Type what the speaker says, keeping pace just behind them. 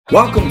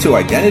Welcome to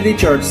Identity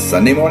Church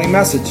Sunday Morning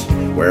Message,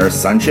 where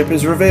sonship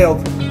is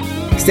revealed.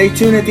 Stay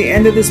tuned at the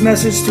end of this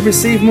message to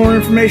receive more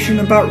information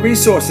about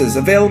resources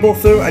available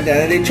through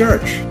Identity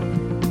Church.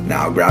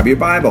 Now grab your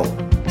Bible,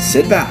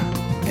 sit back,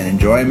 and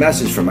enjoy a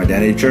message from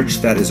Identity Church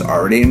that is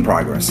already in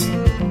progress.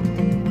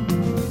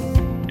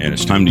 And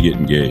it's time to get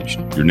engaged.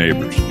 Your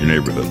neighbors, your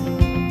neighborhood.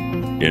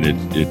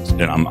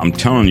 And I'm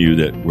telling you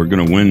that we're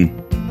going to win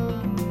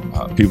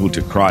people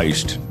to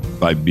Christ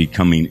by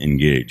becoming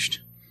engaged.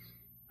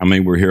 How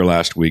many were here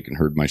last week and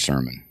heard my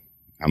sermon?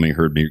 How many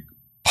heard me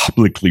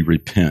publicly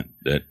repent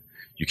that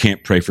you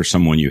can't pray for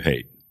someone you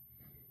hate?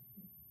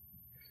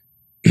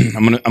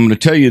 I'm going to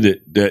tell you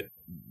that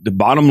the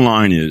bottom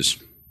line is,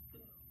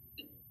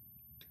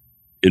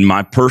 in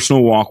my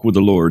personal walk with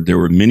the Lord, there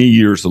were many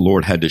years the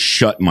Lord had to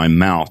shut my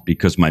mouth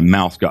because my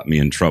mouth got me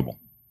in trouble.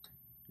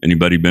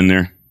 Anybody been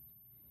there?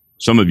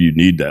 Some of you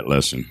need that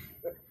lesson.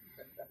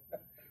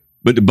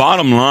 But the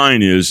bottom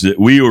line is that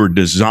we are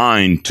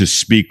designed to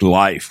speak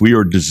life. We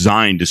are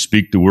designed to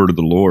speak the word of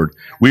the Lord.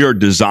 We are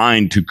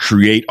designed to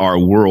create our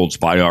worlds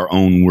by our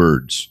own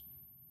words.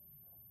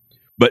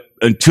 But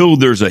until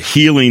there's a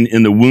healing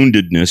in the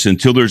woundedness,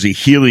 until there's a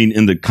healing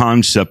in the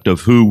concept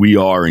of who we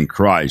are in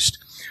Christ,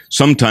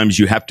 sometimes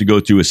you have to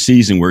go through a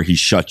season where he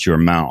shuts your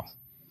mouth.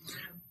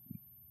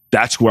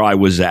 That's where I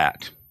was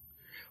at.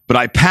 But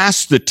I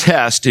passed the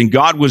test, and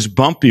God was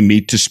bumping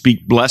me to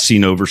speak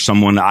blessing over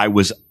someone I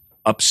was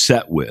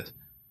upset with.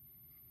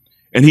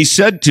 And he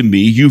said to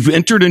me, "You've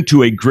entered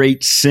into a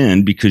great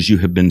sin because you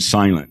have been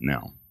silent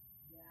now.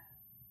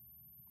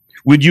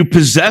 Would you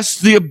possess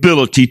the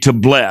ability to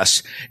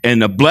bless,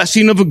 and the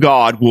blessing of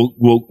God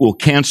will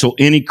cancel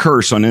any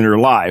curse on your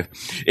life.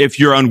 If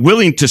you're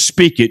unwilling to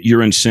speak it,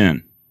 you're in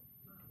sin."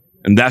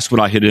 And that's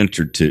what I had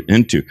entered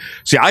into.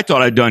 See, I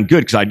thought I'd done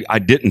good because I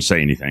didn't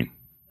say anything.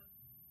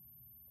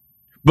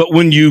 But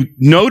when you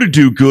know to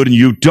do good and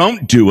you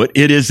don't do it,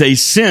 it is a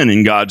sin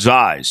in God's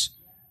eyes.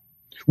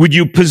 Would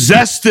you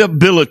possess the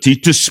ability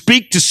to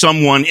speak to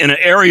someone in an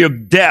area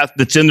of death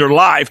that's in their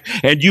life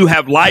and you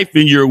have life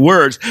in your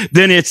words,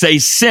 then it's a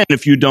sin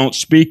if you don't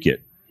speak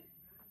it.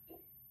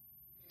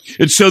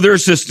 And so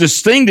there's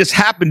this thing that's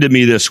happened to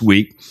me this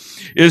week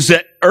is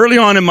that early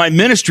on in my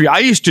ministry, I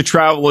used to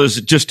travel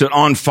as just an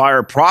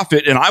on-fire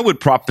prophet, and I would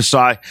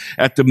prophesy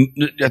at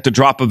the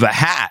drop of a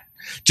hat.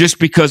 Just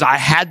because I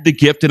had the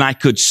gift and I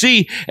could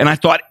see, and I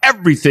thought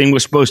everything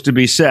was supposed to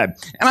be said.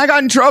 And I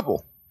got in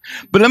trouble.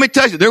 But let me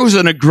tell you, there was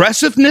an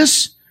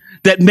aggressiveness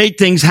that made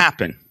things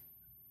happen.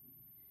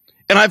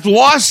 And I've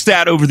lost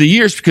that over the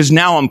years because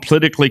now I'm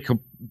politically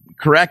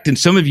correct, and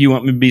some of you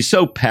want me to be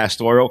so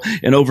pastoral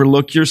and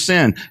overlook your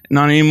sin.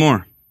 Not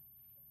anymore.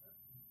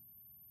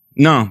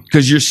 No,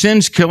 because your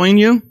sin's killing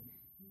you.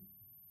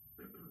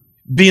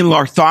 Being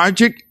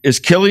lethargic is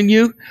killing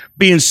you.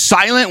 Being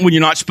silent when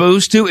you're not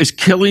supposed to is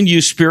killing you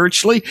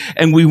spiritually.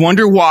 And we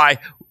wonder why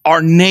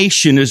our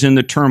nation is in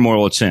the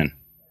turmoil it's in.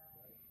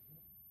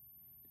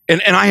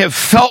 And I have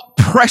felt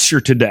pressure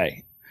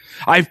today.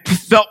 I've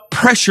felt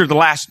pressure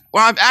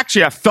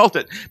I felt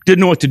it,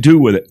 didn't know what to do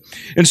with it.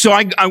 And so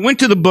I went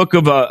to the book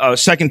of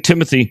 2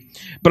 Timothy,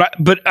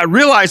 but I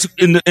realized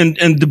in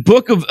the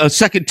book of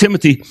 2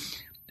 Timothy,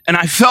 and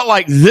I felt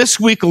like this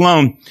week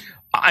alone,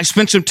 I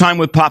spent some time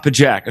with Papa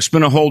Jack. I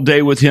spent a whole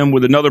day with him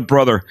with another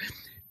brother.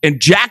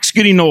 And Jack's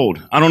getting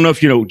old. I don't know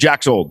if you know,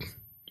 Jack's old.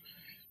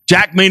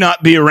 Jack may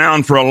not be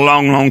around for a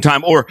long, long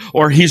time,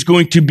 or he's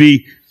going to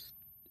be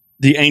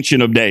the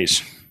Ancient of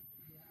Days.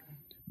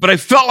 But I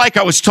felt like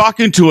I was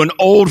talking to an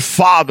old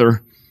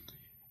father,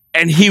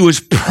 and he was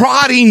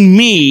prodding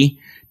me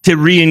to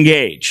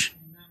re-engage.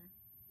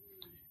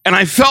 And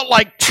I felt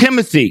like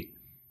Timothy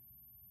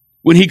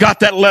when he got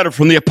that letter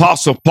from the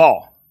Apostle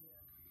Paul.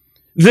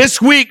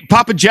 This week,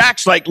 Papa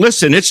Jack's like,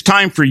 "Listen, it's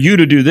time for you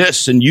to do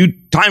this, and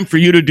time for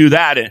you to do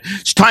that, and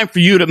it's time for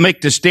you to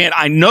make the stand.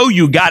 I know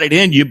you got it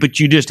in you, but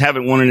you just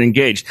haven't wanted to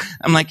engage."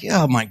 I'm like,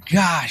 oh my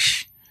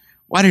gosh,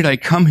 why did I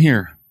come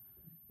here?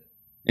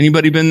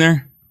 Anybody been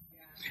there?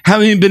 How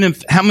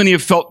many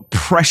have felt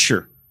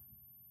pressure,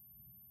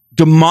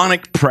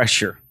 demonic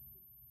pressure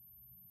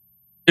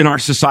in our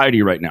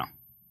society right now?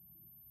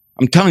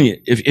 I'm telling you,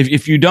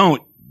 if you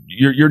don't,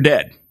 you're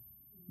dead.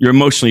 You're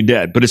emotionally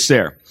dead, but it's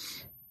there.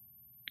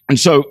 And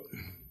so,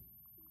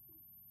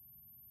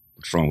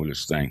 what's wrong with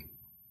this thing?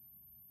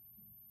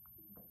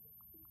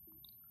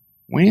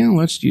 Well,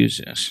 let's use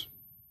this.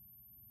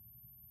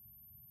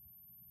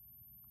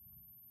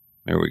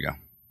 There we go.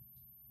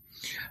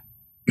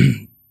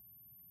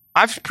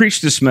 I've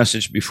preached this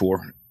message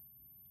before.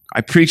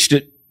 I preached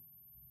it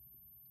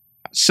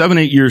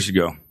 7-8 years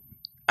ago.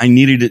 I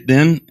needed it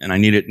then, and I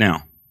need it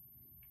now.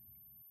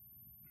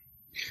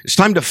 It's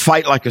time to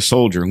fight like a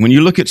soldier. When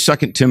you look at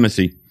 2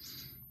 Timothy,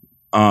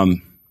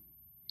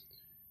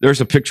 there's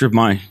a picture of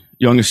my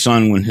youngest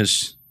son when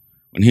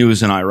he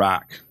was in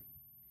Iraq.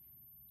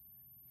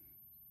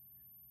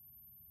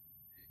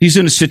 He's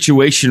in a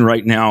situation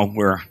right now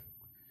where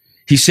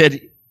he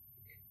said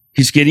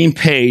he's getting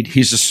paid,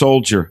 he's a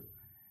soldier,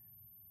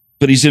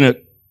 but he's in a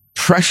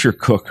pressure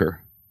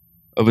cooker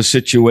of a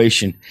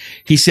situation.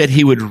 He said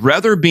he would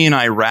rather be in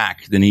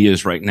Iraq than he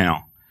is right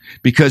now.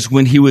 Because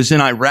when he was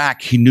in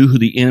Iraq, he knew who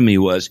the enemy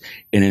was,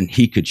 and then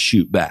he could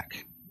shoot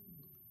back.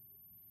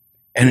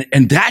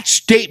 And that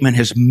statement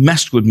has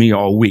messed with me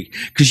all week.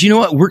 Because you know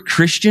what? We're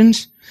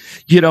Christians.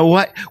 You know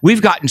what?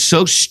 We've gotten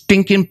so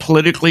stinking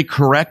politically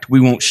correct, we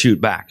won't shoot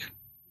back.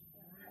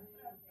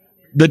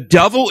 The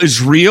devil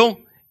is real,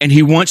 and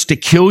he wants to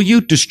kill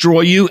you,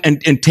 destroy you,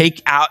 and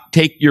take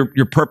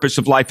your purpose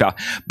of life out.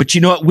 But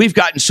you know what? We've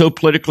gotten so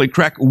politically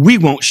correct, we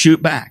won't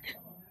shoot back.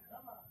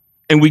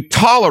 And we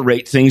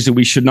tolerate things that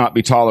we should not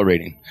be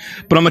tolerating.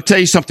 But I'm going to tell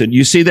you something.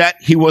 You see that?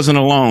 He wasn't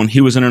alone.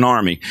 He was in an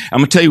army. I'm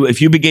going to tell you,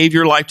 if you gave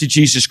your life to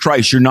Jesus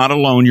Christ, you're not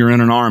alone. You're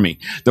in an army.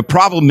 The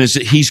problem is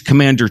that he's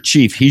commander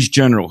chief. He's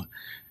general.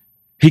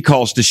 He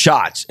calls the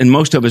shots. And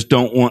most of us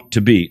don't want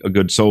to be a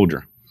good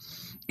soldier.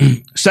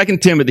 2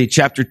 Timothy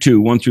chapter 2,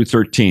 1 through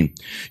 13.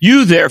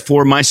 You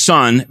therefore, my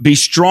son, be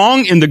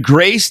strong in the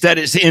grace that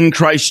is in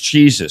Christ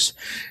Jesus.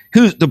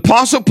 The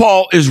Apostle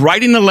Paul is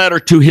writing the letter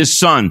to his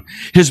son,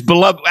 his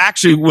beloved,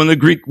 actually one of the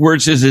Greek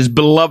words is his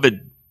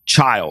beloved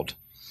child.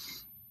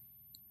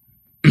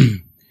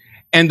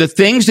 And the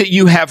things that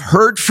you have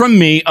heard from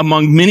me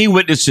among many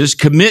witnesses,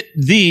 commit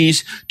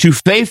these to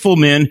faithful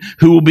men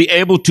who will be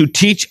able to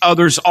teach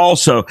others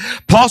also.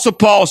 Apostle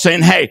Paul is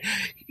saying, hey,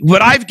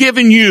 what I've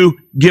given you,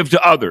 give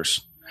to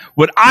others.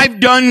 What I've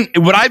done,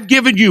 what I've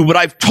given you, what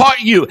I've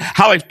taught you,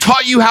 how I've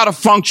taught you how to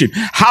function,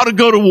 how to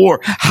go to war,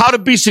 how to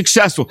be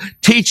successful,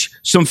 teach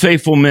some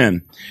faithful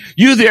men.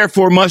 You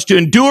therefore must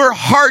endure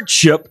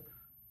hardship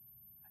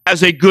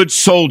as a good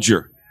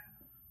soldier.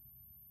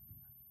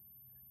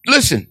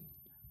 Listen,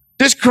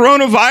 this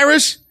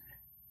coronavirus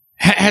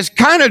has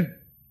kind of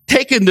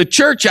taken the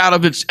church out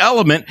of its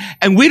element,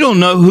 and we don't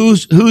know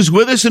who's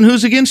with us and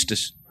who's against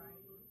us.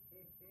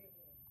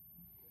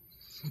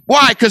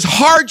 Why? Because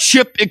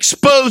hardship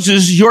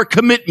exposes your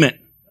commitment.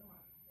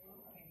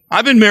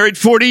 I've been married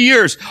 40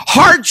 years.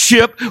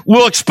 Hardship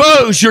will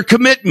expose your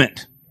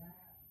commitment.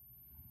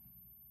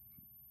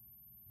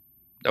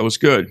 That was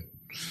good.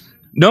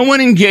 No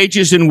one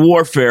engages in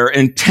warfare,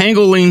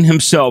 entangling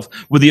himself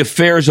with the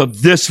affairs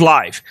of this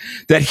life,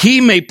 that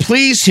he may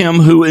please him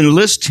who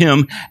enlists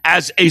him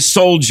as a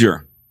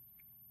soldier.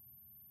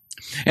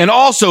 And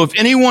also, if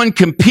anyone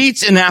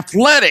competes in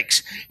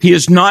athletics, he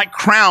is not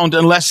crowned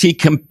unless he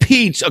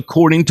competes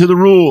according to the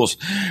rules.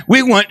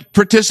 We want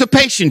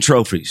participation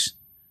trophies.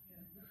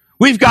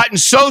 We've gotten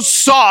so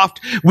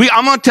soft.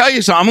 I'm going to tell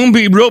you something. I'm going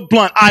to be real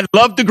blunt. I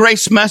love the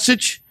grace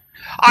message.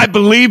 I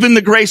believe in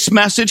the grace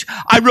message.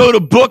 I wrote a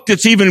book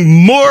that's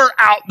even more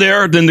out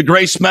there than the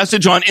grace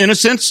message on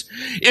innocence.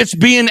 It's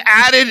being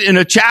added in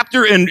a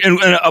chapter in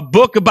a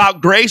book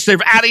about grace. They're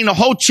adding a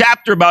whole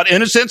chapter about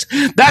innocence.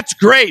 That's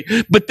great.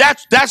 But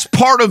that's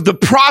part of the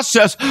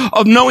process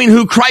of knowing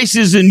who Christ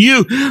is in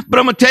you. But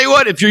I'm going to tell you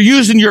what, if you're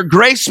using your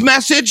grace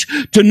message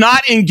to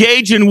not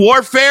engage in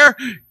warfare,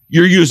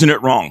 you're using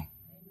it wrong.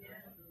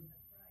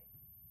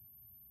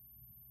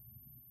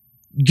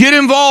 Get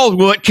involved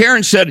with what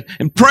Karen said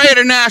and pray at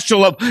a national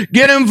level.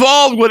 Get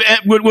involved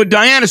with what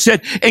Diana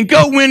said and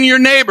go win your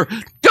neighbor.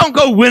 Don't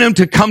go win him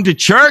to come to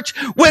church.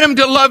 Win him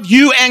to love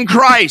you and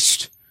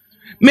Christ.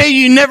 May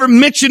you never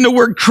mention the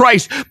word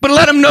Christ, but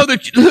let them know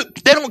that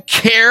they don't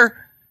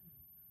care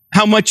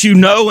how much you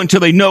know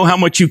until they know how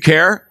much you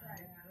care.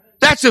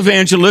 That's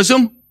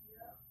evangelism.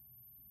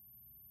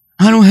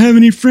 I don't have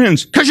any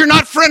friends because you're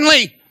not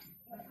friendly.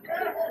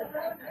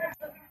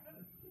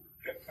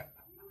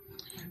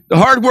 The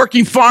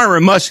hardworking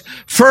farmer must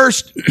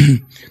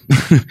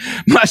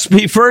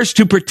be first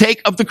to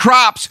partake of the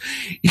crops.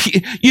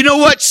 You know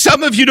what?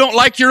 Some of you don't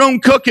like your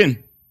own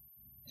cooking.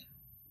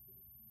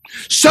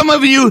 Some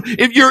of you,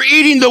 if you're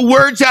eating the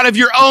words out of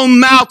your own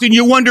mouth and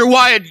you wonder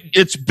why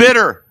it's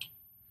bitter.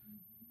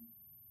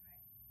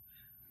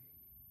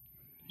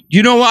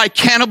 You know why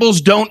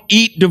cannibals don't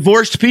eat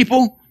divorced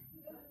people?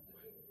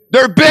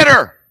 They're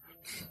bitter.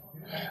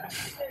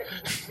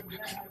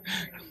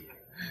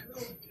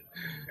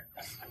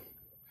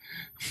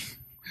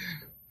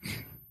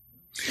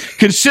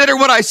 Consider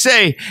what I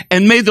say,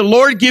 and may the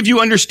Lord give you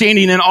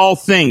understanding in all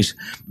things.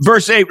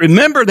 Verse 8,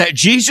 remember that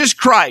Jesus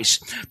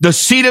Christ, the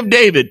seed of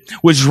David,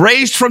 was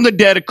raised from the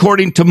dead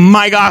according to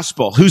my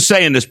gospel. Who's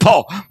saying this?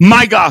 Paul,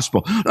 my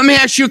gospel. Let me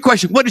ask you a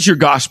question. What is your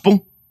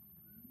gospel?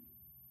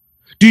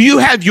 Do you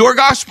have your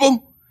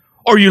gospel,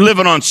 or are you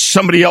living on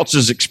somebody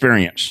else's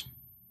experience?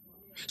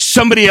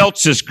 Somebody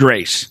else's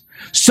grace?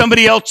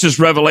 Somebody else's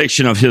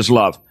revelation of his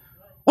love?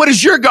 What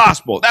is your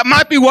gospel? That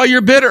might be why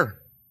you're bitter.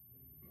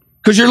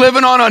 Because you're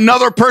living on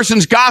another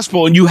person's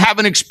gospel and you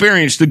haven't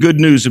experienced the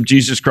good news of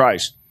Jesus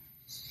Christ.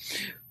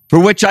 For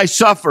which I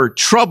suffer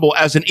trouble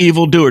as an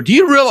evildoer. Do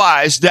you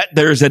realize that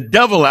there's a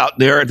devil out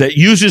there that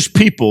uses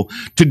people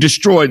to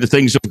destroy the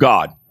things of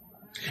God?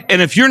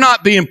 And if you're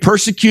not being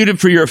persecuted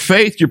for your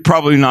faith, you're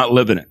probably not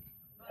living it.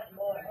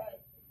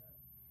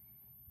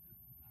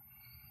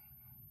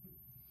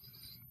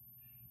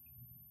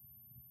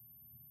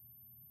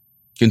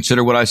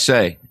 Consider what I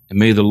say, And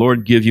may the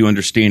Lord give you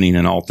understanding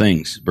in all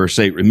things. Verse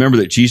 8, remember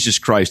that Jesus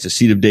Christ, the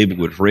seed of David,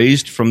 was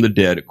raised from the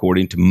dead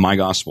according to my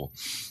gospel,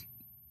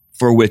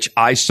 for which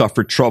I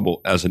suffered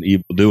trouble as an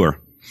evildoer.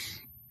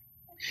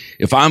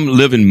 If I'm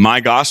living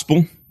my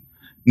gospel,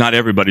 not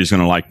everybody's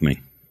going to like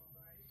me.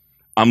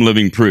 I'm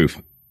living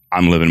proof.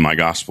 I'm living my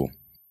gospel.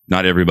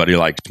 Not everybody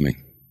likes me.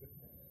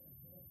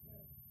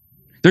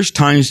 There's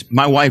times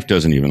my wife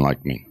doesn't even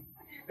like me.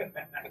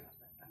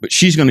 But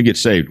she's going to get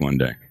saved one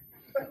day.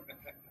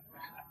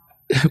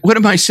 What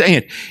am I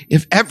saying?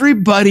 If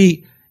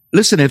everybody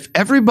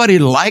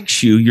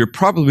likes you, you're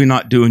probably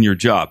not doing your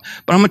job.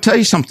 But I'm going to tell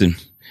you something.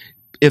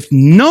 If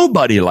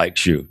nobody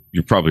likes you,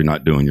 you're probably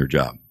not doing your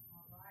job.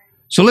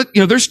 So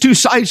there's two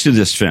sides to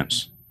this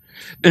fence.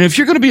 And if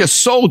you're going to be a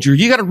soldier,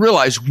 you got to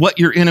realize what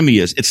your enemy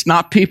is. It's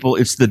not people.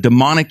 It's the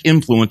demonic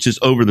influences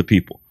over the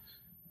people.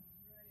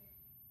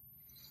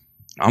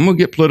 I'm going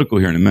to get political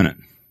here in a minute.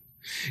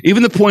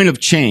 Even the point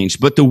of change,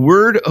 but the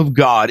word of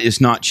God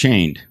is not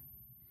chained.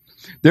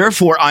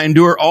 Therefore, I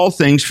endure all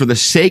things for the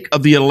sake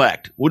of the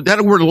elect.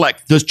 That word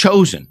elect, the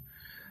chosen.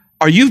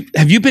 Have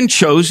you been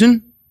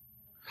chosen?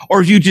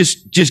 Or have you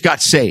just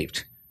got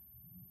saved?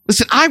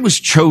 Listen, I was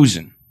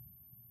chosen.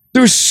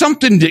 There was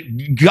something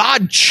that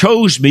God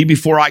chose me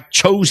before I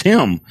chose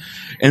him.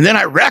 And then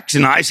I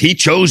recognized he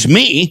chose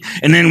me.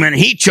 And then when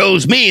he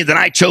chose me, then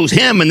I chose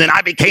him. And then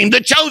I became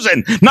the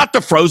chosen, not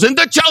the frozen,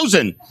 the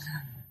chosen.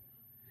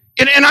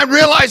 And I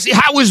realized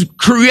I was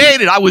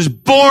created. I was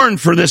born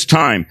for this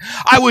time.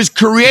 I was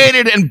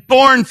created and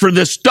born for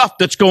this stuff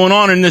that's going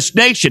on in this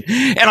nation.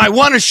 And I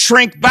want to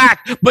shrink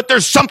back, but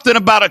there's something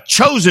about a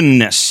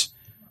chosenness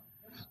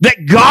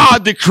that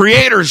God, the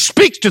creator,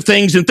 speaks to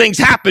things and things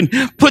happen,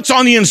 puts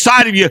on the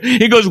inside of you.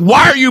 He goes,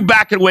 why are you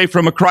backing away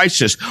from a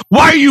crisis?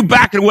 Why are you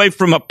backing away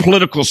from a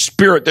political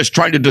spirit that's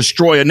trying to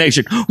destroy a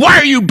nation? Why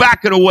are you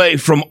backing away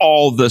from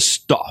all this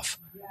stuff?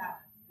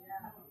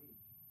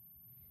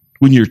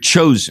 When you're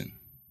chosen.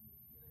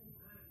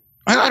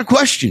 I got a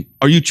question.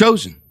 Are you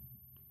chosen?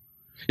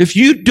 If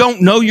you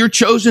don't know you're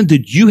chosen,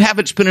 then you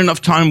haven't spent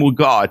enough time with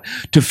God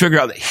to figure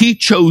out that he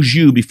chose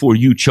you before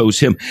you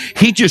chose him.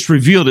 He just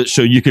revealed it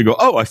so you could go,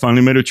 oh, I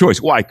finally made a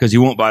choice. Why? Because he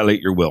won't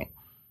violate your will.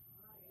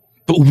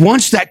 But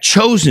once that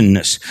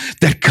chosenness,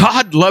 that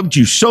God loved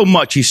you so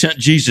much, he sent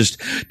Jesus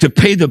to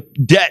pay the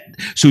debt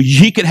so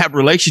he could have a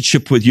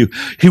relationship with you.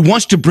 He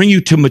wants to bring you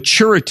to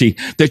maturity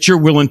that you're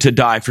willing to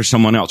die for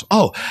someone else.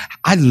 Oh,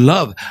 I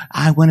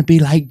want to be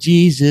like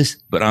Jesus,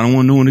 but I don't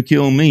want no one to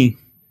kill me.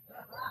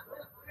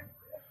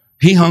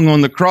 He hung on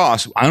the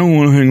cross. I don't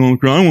want to hang on the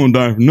cross. I don't want to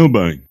die for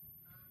nobody.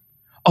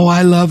 Oh,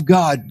 I love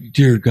God.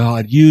 Dear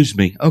God, use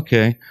me.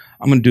 Okay,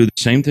 I'm going to do the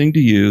same thing to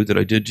you that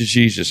I did to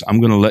Jesus. I'm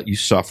going to let you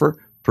suffer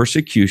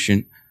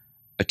persecution,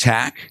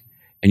 attack,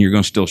 and you're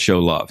going to still show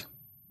love.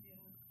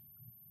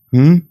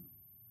 I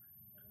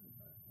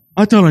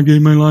thought I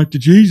gave my life to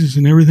Jesus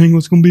and everything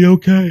was going to be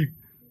okay.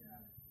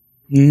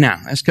 No,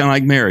 that's kind of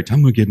like marriage.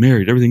 I'm going to get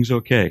married. Everything's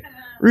okay.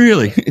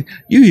 Really?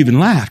 You even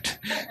laughed.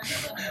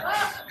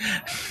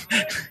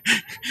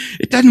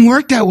 It doesn't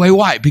work that way.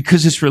 Why?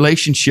 Because it's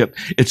relationship.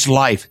 It's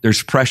life.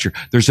 There's pressure.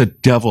 There's a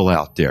devil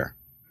out there.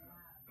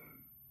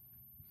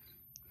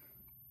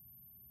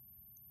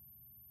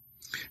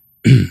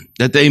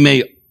 That they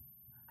may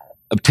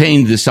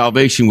obtain the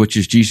salvation which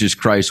is Jesus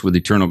Christ with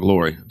eternal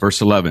glory.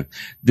 Verse 11.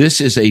 This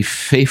is a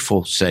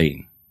faithful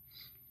saying.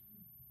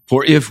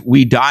 For if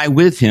we die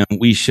with him,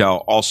 we shall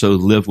also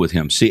live with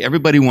him. See,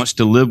 everybody wants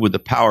to live with the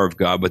power of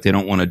God, but they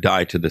don't want to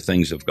die to the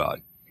things of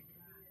God.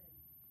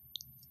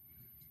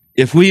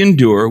 If we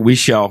endure, we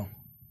shall.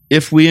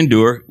 If we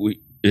endure,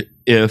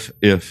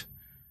 if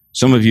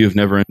some of you have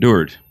never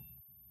endured.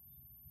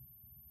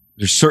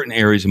 There's certain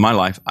areas of my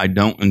life I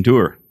don't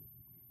endure.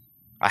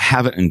 I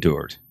haven't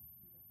endured.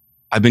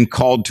 I've been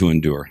called to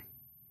endure,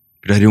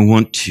 but I don't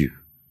want to.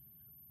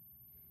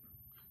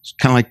 It's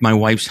kind of like my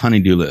wife's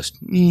honey-do list.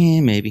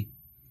 Maybe.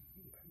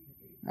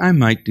 I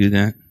might do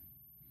that.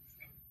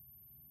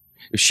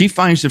 If she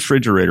finds the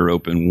refrigerator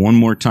open one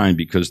more time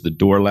because the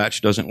door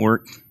latch doesn't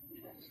work,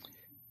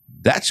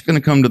 that's going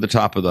to come to the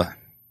top of the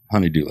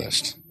honey-do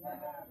list.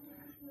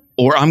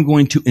 Or I'm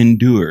going to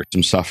endure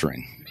some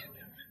suffering.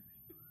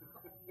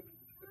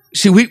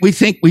 See, we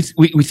think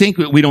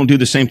we don't do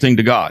the same thing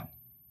to God.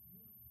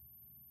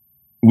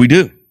 We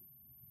do.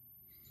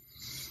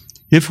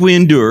 If we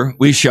endure,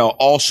 we shall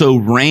also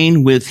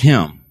reign with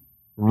him.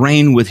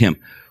 Reign with him.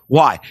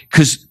 Why?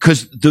 Because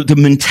the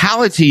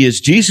mentality is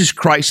Jesus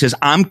Christ says,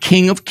 I'm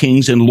King of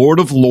Kings and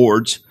Lord of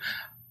Lords.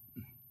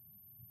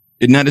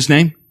 Isn't that his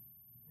name?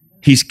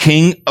 He's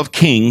King of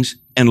Kings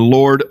and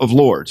Lord of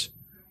Lords.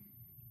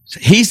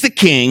 He's the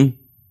King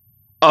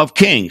of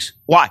Kings.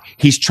 Why?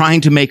 He's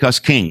trying to make us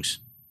kings.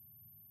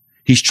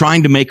 He's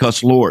trying to make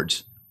us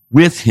lords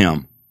with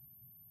him.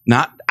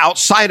 Not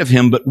outside of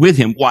him, but with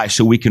him. Why?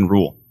 So we can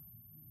rule.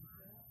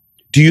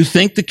 Do you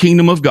think the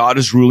kingdom of God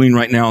is ruling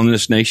right now in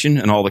this nation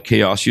and all the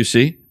chaos you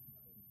see?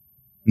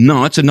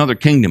 No, it's another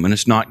kingdom and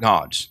it's not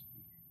God's.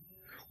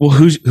 Well,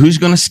 who's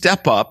going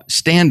to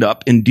stand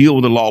up and deal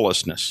with the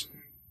lawlessness?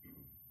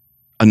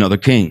 Another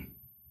king.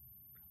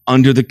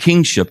 under the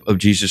kingship of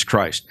Jesus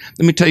Christ.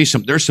 Let me tell you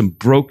something. There's some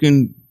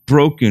broken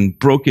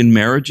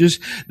marriages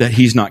that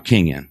he's not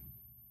king in.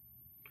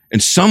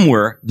 And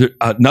somewhere,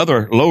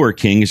 another lower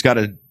king has got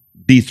to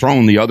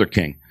dethrone the other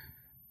king.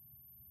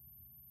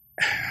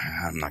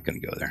 I'm not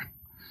going to go there.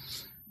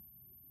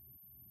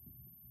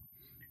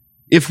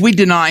 If we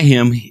deny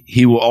him,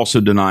 he will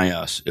also deny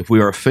us. If we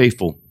are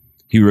faithful,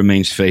 he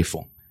remains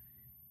faithful.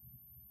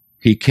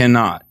 He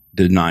cannot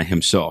deny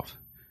himself.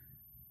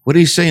 What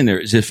he's saying there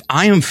is, if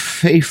I am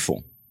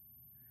faithful,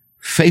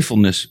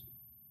 faithfulness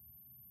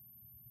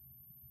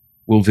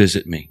will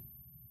visit me.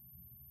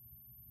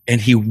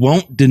 And he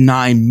won't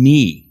deny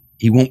me.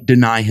 He won't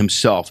deny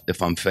himself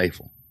if I'm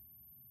faithful.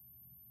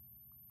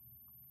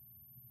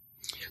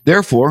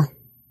 Therefore,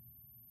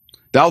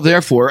 thou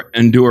therefore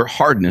endure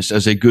hardness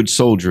as a good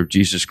soldier of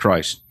Jesus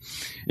Christ.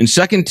 In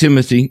 2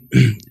 Timothy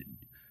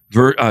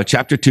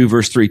chapter 2,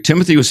 verse 3,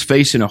 Timothy was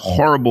facing a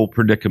horrible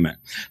predicament.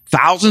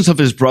 Thousands of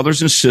his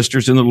brothers and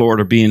sisters in the Lord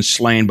are being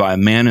slain by a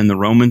man in the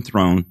Roman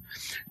throne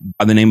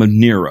by the name of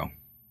Nero.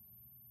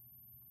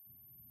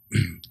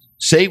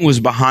 Satan was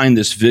behind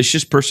this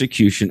vicious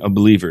persecution of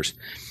believers,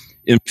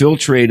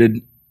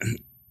 infuriated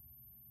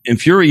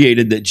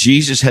that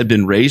Jesus had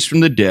been raised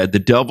from the dead. The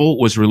devil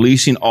was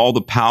releasing all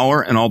the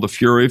power and all the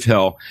fury of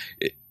hell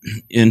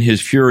in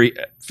his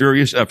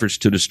furious efforts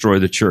to destroy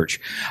the church.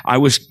 I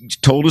was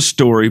told a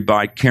story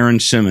by Karen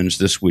Simmons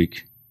this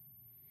week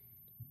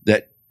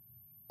that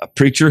a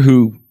preacher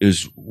who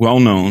is well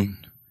known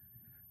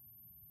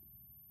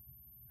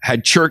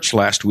had church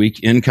last week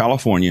in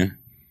California.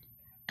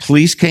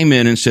 Police came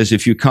in and says,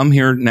 if you come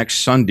here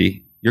next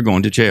Sunday, you're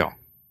going to jail.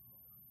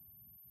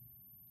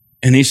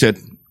 And he said,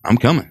 I'm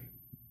coming.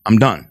 I'm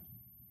done.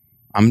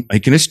 I'm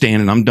making a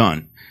stand and I'm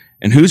done.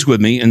 And who's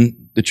with me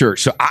in the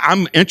church? So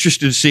I'm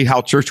interested to see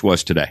how church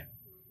was today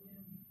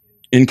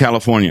in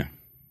California.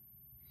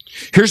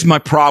 Here's my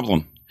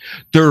problem.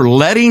 They're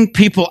letting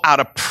people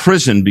out of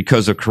prison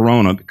because of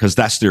Corona, because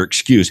that's their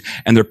excuse.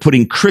 And they're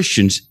putting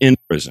Christians in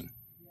prison.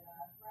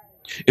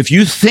 If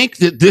you think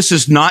that this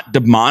is not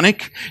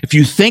demonic, if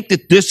you think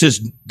that this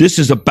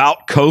is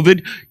about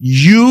COVID,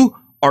 you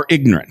are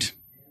ignorant.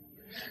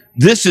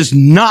 This is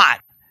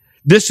not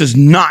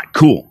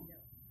cool.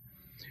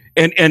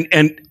 And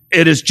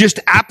it is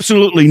just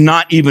absolutely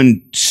not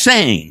even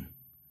saying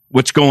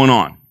what's going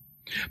on.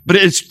 But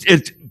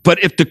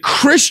but if the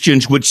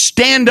Christians would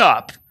stand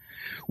up,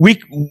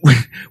 we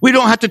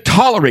don't have to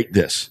tolerate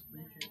this.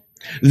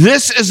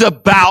 This is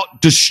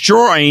about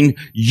destroying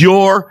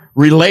your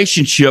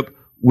relationship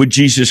with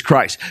Jesus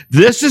Christ.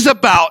 This is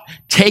about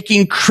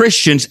taking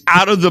Christians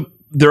out of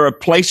their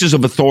places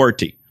of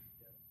authority.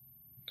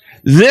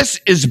 This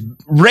is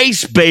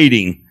race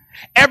baiting.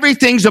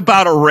 Everything's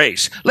about a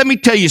race. Let me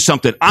tell you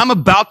something. I'm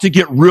about to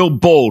get real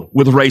bold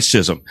with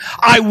racism.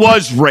 I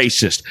was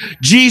racist.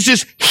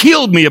 Jesus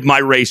healed me of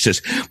my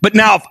racism. But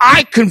now if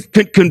I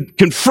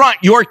confront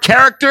your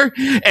character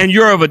and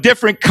you're of a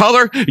different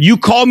color, you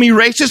call me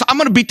racist, I'm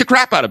going to beat the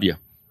crap out of you.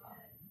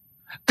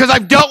 Because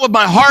I've dealt with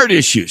my heart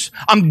issues.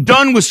 I'm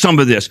done with some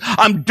of this.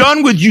 I'm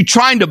done with you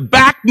trying to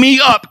back me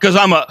up because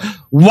I'm a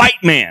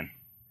white man.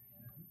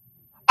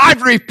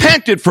 I've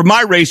repented for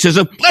my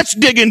racism. Let's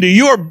dig into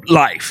your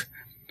life.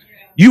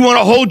 You want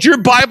to hold your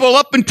Bible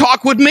up and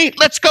talk with me?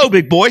 Let's go,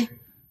 big boy.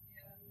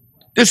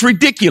 It's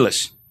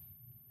ridiculous.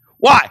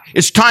 Why?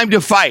 It's time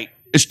to fight.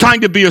 It's time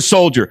to be a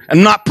soldier.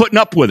 I'm not putting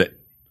up with it.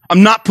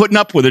 I'm not putting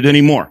up with it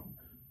anymore.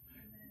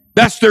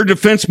 That's their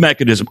defense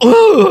mechanism.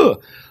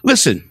 Ugh.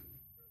 Listen.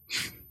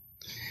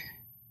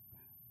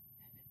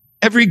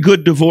 Every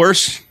good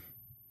divorce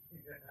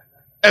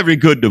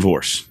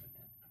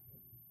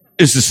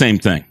is the same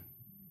thing.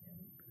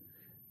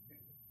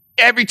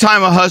 Every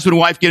time a husband and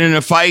wife get in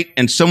a fight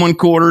and someone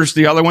quarters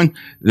the other one,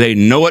 they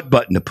know what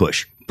button to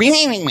push. We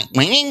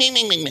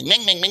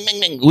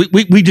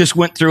just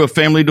went through a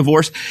family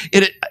divorce.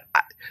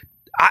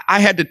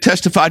 I had to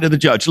testify to the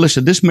judge.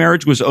 Listen, this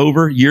marriage was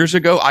over years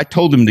ago. I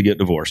told them to get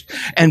divorced.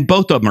 And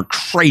both of them are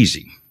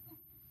crazy.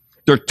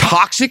 They're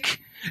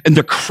toxic and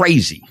they're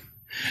crazy.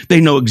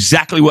 They know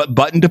exactly what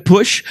button to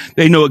push.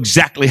 They know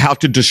exactly how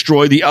to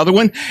destroy the other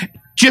one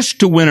just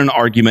to win an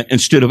argument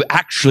instead of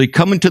actually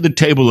coming to the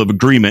table of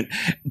agreement,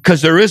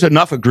 because there is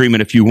enough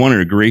agreement if you want to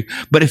agree.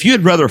 But if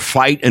you'd rather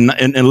fight and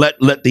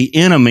let the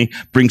enemy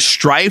bring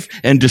strife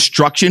and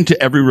destruction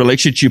to every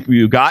relationship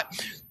you got,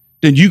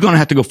 then you're going to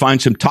have to go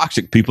find some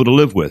toxic people to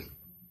live with.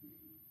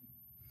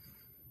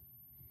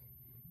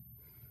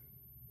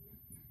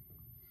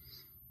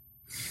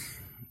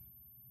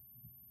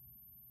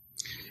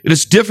 It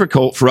is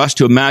difficult for us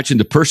to imagine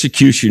the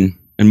persecution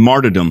and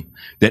martyrdom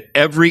that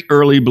every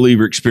early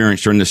believer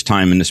experienced during this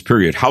time in this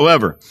period.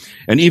 However,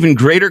 an even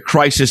greater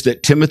crisis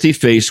that Timothy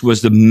faced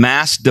was the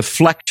mass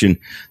deflection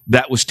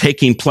that was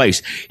taking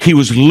place. He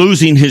was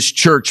losing his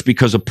church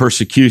because of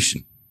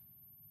persecution.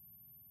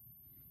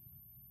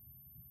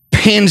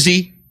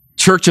 Pansy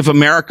Church of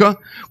America,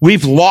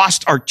 we've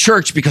lost our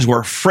church because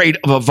we're afraid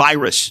of a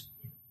virus.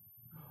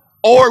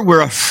 Or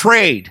we're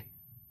afraid.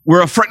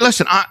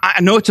 Listen,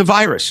 I know it's a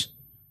virus.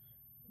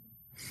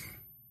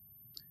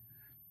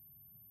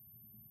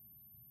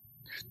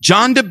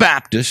 John the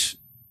Baptist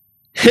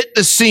hit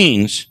the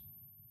scenes.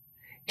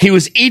 He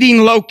was eating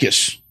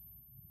locusts,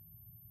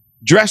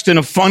 dressed in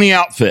a funny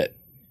outfit.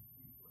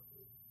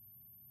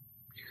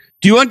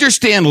 Do you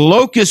understand?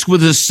 Locust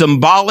was a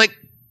symbolic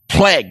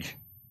plague.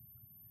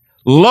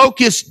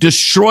 Locusts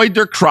destroyed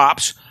their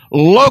crops.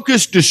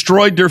 Locusts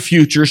destroyed their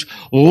futures.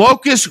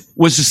 Locust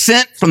was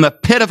sent from the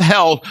pit of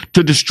hell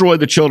to destroy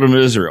the children of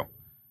Israel.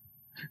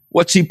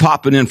 What's he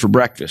popping in for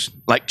breakfast?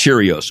 Like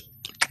Cheerios.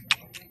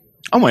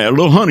 I'm going to add a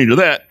little honey to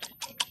that.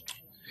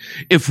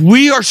 If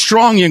we are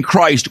strong in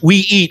Christ, we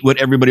eat what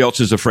everybody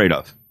else is afraid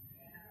of.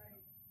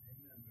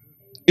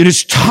 It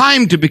is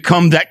time to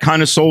become that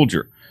kind of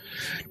soldier.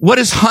 What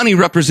does honey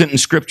represent in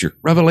Scripture?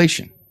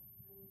 Revelation.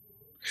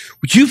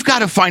 You've got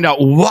to find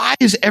out, why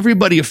is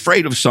everybody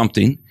afraid of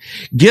something?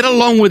 Get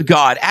alone with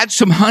God, add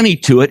some honey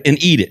to it,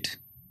 and eat it.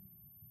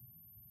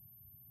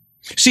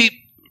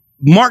 See,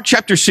 Mark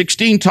chapter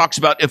 16 talks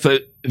about if a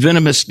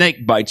venomous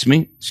snake bites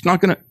me, I'm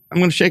going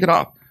to shake it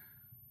off.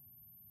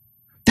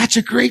 That's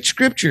a great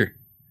scripture.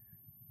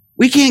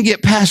 We can't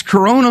get past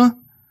Corona.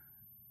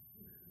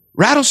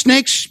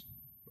 Rattlesnakes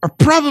are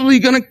probably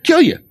going to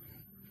kill you.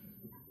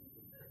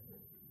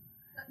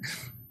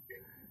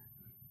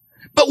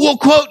 But we'll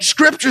quote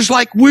scriptures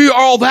like we are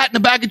all that in a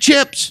bag of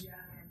chips.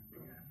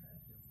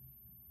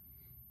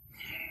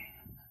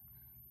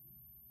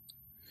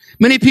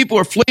 Many people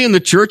are fleeing the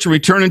church and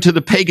returning to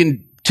the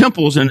pagan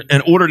temples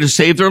in order to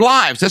save their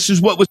lives. This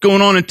is what was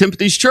going on in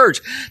Timothy's church.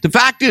 The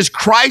fact is,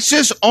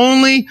 crisis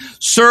only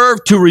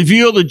served to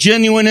reveal the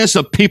genuineness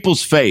of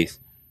people's faith.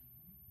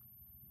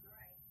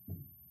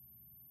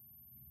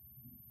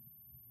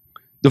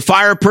 The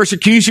fire of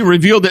persecution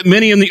revealed that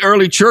many in the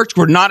early church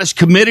were not as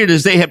committed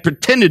as they had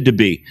pretended to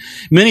be.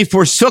 Many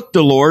forsook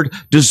the Lord,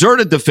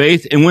 deserted the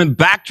faith, and went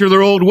back to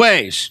their old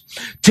ways.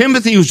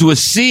 Timothy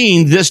was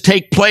seeing this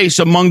take place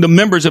among the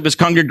members of his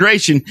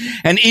congregation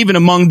and even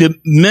among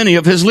many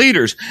of his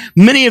leaders.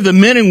 Many of the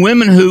men and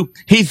women who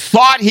he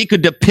thought he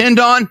could depend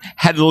on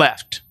had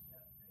left.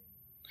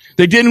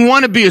 They didn't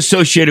want to be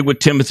associated with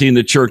Timothy in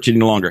the church any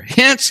longer.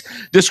 Hence,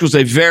 this was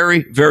a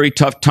very, very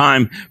tough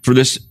time for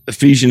this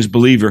Ephesians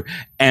believer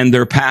and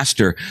their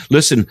pastor.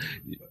 Listen,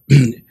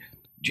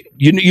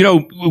 you know,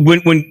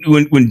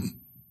 when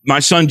my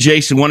son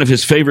Jason, one of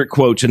his favorite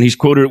quotes, and he's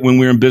quoted it when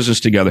we were in business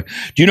together.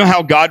 Do you know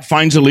how God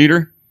finds a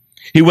leader?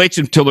 He waits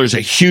until there's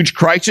a huge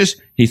crisis.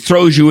 He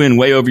throws you in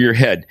way over your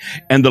head,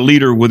 and the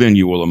leader within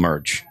you will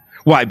emerge.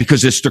 Why?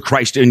 Because it's the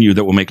Christ in you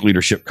that will make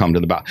leadership come to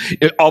the bow.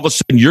 All of a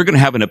sudden, you're going to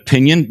have an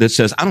opinion that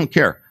says, I don't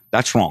care.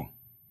 That's wrong.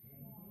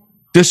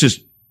 This is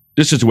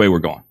the way we're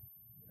going.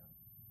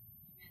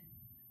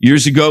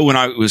 Years ago, when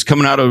I was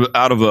coming out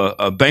of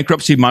a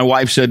bankruptcy, my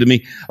wife said to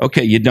me,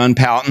 okay, you done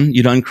pouting?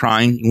 You done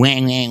crying?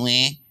 Wah, wah,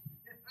 wah.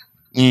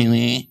 Wah,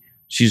 wah.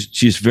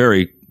 She's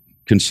very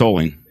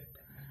consoling.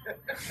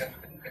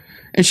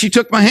 And she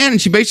took my hand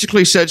and she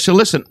basically said, so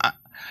listen,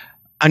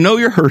 I know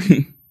you're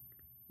hurting.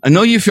 I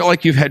know you feel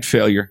like you've had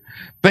failure.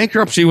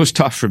 Bankruptcy was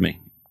tough for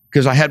me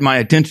because I had my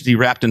identity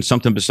wrapped in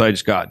something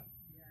besides God.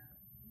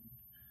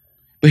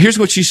 But here's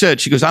what she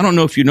said. She goes, I don't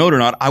know if you know it or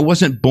not. I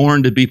wasn't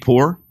born to be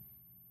poor.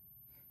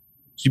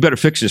 So you better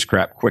fix this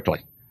crap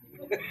quickly.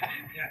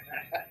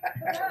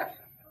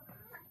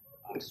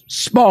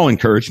 Small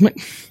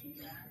encouragement.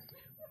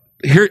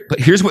 But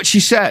here's what she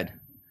said.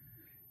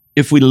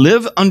 If we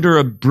live under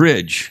a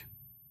bridge,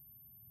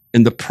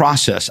 in the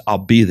process, I'll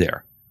be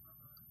there.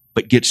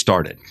 But get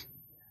started.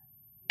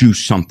 Do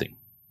something.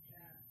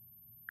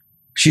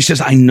 She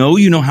says, I know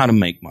you know how to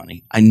make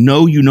money. I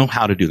know you know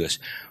how to do this.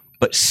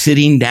 But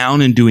sitting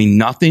down and doing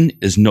nothing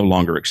is no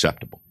longer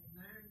acceptable.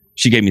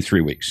 She gave me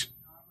 3 weeks.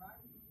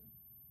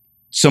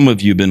 Some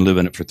of you have been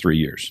living it for 3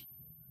 years.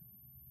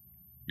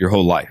 Your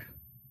whole life.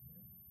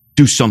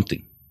 Do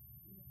something.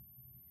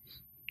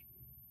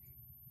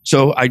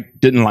 So I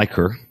didn't like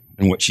her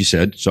and what she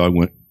said, so I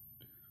went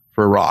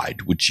for a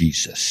ride with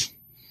Jesus.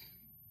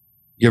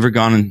 You ever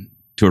gone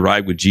to a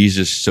ride with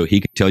Jesus so he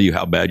could tell you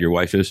how bad your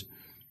wife is?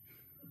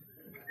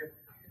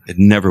 It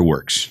never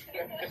works.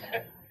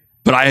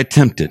 But I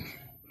attempted.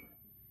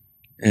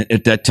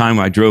 At that time,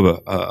 I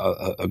drove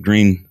a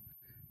green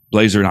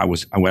Blazer, and I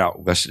went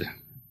out west.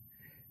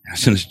 I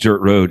was in this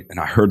dirt road, and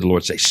I heard the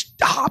Lord say,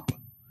 stop.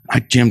 I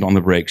jammed on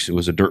the brakes. It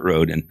was a dirt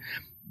road, and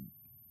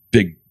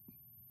big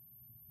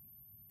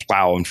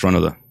plow in front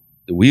of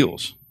the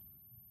wheels.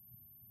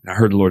 And I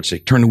heard the Lord say,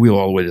 turn the wheel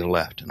all the way to the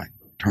left. And I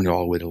turned it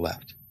all the way to the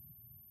left.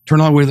 Turn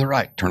all the way to the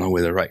right. Turn all the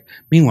way to the right.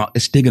 Meanwhile,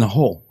 it's digging a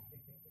hole.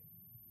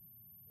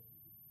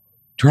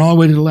 Turn all the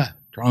way to the left.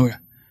 Turn all the way.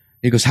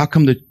 He goes, how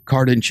come the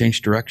car didn't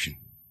change direction?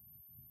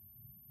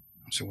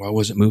 I said, why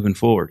was it moving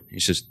forward? He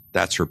says,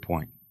 that's her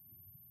point.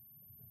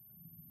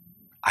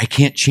 I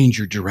can't change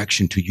your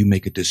direction till you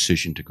make a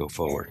decision to go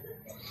forward.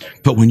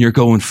 But when you're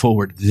going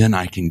forward, then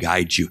I can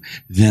guide you.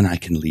 Then I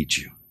can lead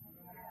you.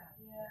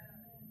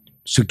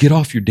 So get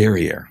off your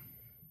derriere.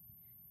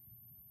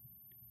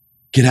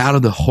 Get out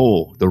of the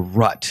hole, the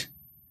rut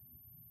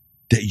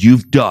that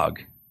you've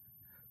dug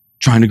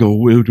trying to go,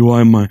 well,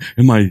 am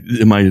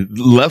I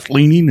left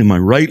leaning? Am I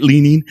right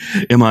leaning?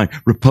 Am I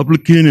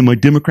Republican? Am I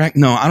Democrat?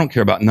 No, I don't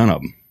care about none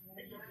of them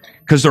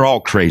because they're all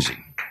crazy.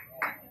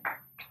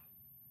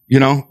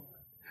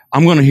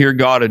 I'm going to hear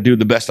God to do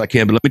the best I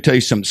can. But let me tell you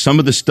something. Some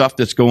of the stuff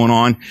that's going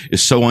on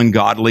is so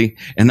ungodly.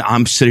 And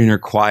I'm sitting there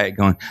quiet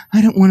going,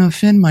 I don't want to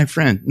offend my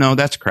friend. No,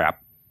 that's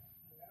crap.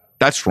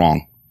 That's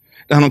wrong.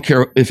 I don't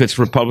care if it's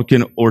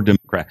Republican or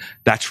Democrat.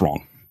 That's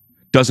wrong.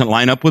 Doesn't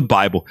line up with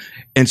Bible.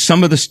 And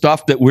some of the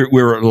stuff that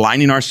we're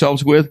aligning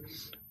ourselves with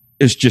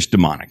is just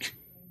demonic.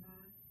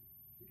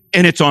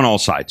 And it's on all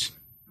sides.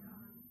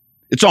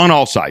 It's on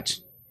all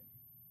sides.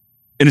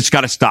 And it's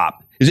got to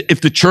stop.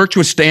 If the church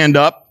would stand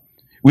up,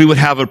 we would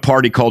have a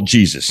party called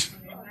Jesus.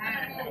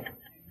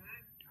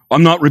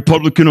 I'm not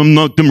Republican. I'm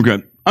not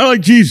Democrat. I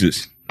like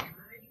Jesus.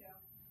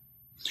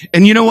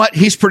 And you know what?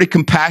 He's pretty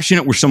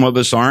compassionate where some of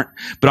us aren't.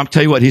 But I'll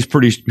tell you what, he's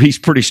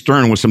pretty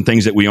stern with some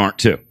things that we aren't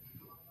too.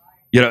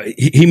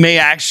 He may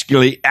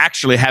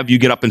actually have you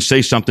get up and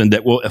say something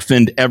that will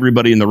offend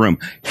everybody in the room.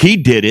 He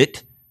did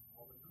it.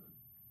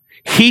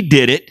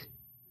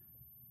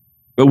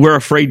 But we're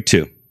afraid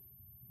to.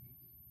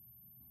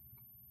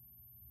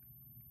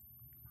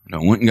 I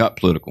went and got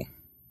political.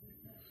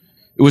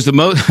 It was the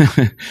most,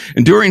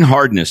 enduring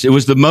hardness. It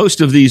was the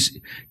most of these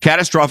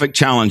catastrophic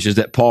challenges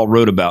that Paul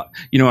wrote about.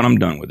 You know what? I'm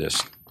done with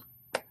this.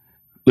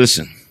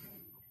 Listen,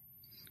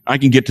 I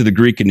can get to the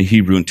Greek and the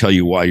Hebrew and tell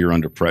you why you're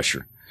under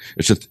pressure.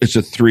 It's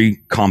a 3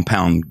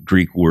 compound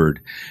Greek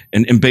word.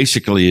 And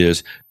basically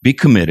is be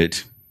committed,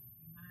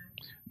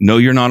 know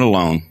you're not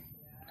alone,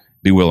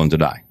 be willing to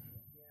die.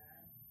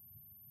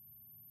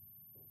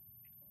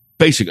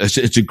 Basically,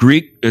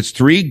 it's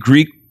 3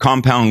 Greek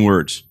compound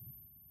words.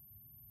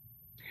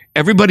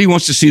 Everybody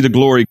wants to see the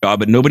glory of God,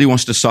 but nobody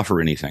wants to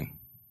suffer anything.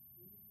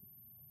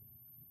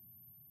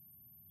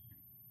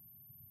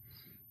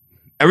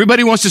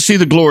 Everybody wants to see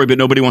the glory, but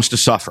nobody wants to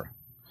suffer.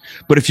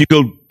 But if you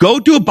go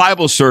do a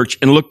Bible search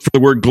and look for the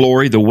word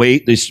glory, the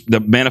weight,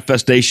 the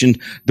manifestation,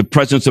 the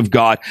presence of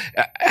God.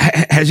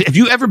 Have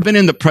you ever been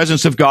in the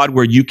presence of God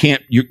where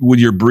where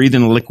you're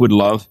breathing liquid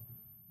love?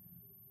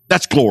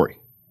 That's glory.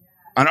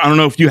 I don't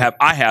know if you have.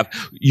 I have.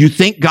 You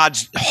think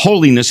God's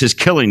holiness is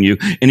killing you,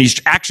 and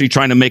he's actually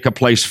trying to make a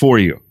place for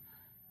you.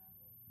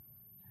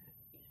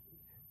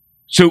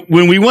 So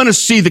when we want to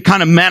see the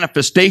kind of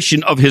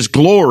manifestation of his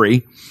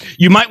glory,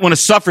 you might want to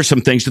suffer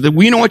some things. So that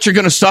we know what you're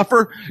going to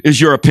suffer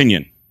is your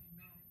opinion.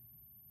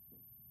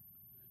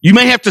 You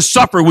may have to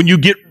suffer when you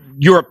get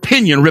your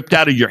opinion ripped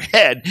out of your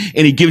head,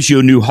 and he gives you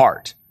a new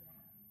heart.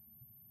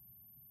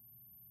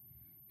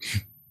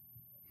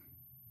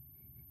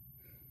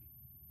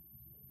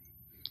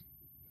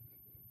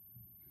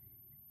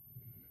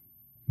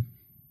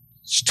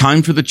 It's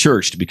time for the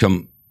church to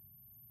become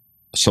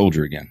a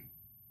soldier again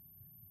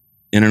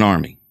in an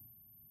army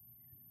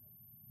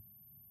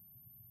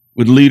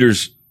with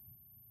leaders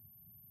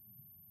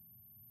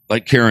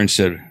like Karen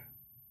said,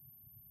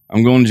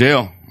 I'm going to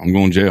jail. I'm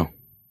going to jail.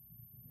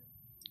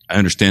 I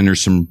understand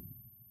there's some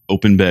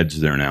open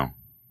beds there now.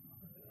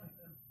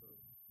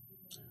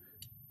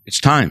 It's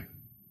time.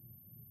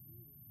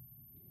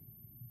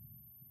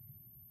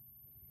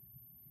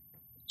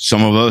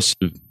 Some of us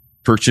have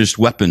purchased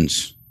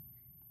weapons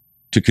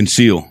to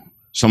conceal.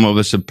 Some of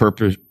us have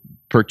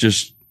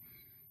purchased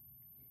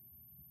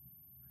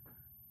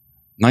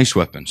nice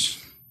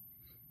weapons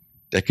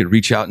that could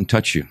reach out and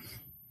touch you.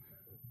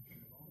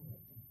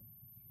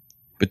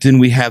 But then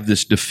we have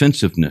this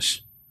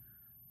defensiveness.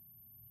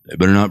 They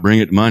better not bring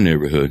it to my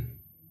neighborhood.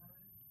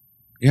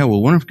 Yeah,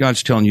 well, what if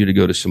God's telling you to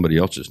go to somebody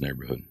else's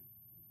neighborhood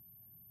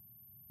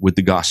with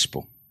the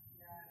gospel,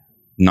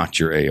 not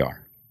your AR?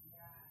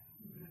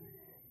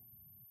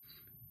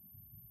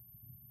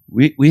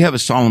 We have a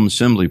solemn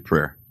assembly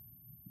prayer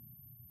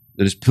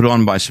that is put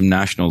on by some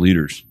national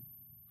leaders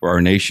for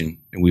our nation,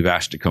 and we've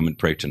asked to come and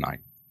pray tonight.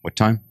 What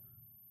time?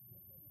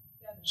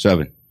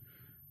 7.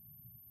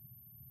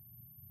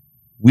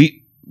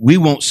 We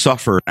won't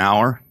suffer an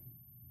hour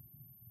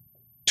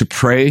to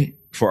pray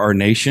for our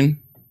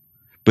nation,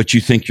 but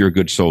you think you're a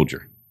good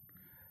soldier.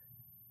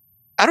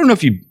 I don't know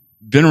if you've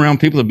been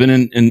around people that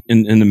have been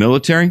in the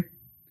military.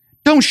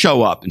 Don't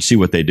show up and see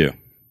what they do.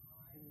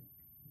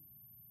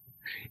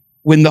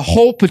 When the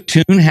whole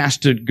platoon has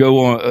to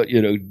go,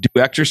 do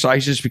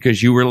exercises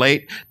because you were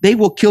late, they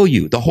will kill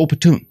you, the whole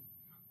platoon.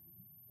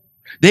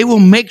 They will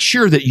make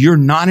sure that you're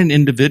not an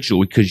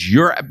individual because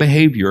your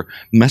behavior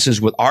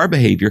messes with our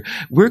behavior.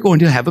 We're going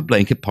to have a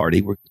blanket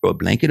party. We're going to throw a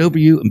blanket over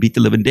you and beat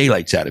the living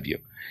daylights out of you.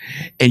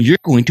 And you're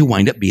going to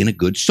wind up being a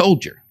good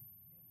soldier.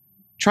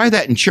 Try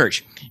that in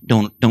church.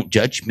 Don't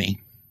judge me.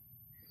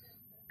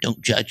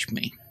 Don't judge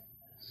me.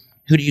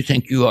 Who do you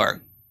think you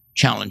are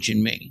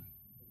challenging me?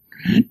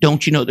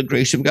 Don't you know the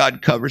grace of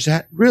God covers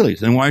that? Really?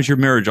 Then why is your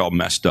marriage all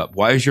messed up?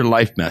 Why is your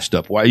life messed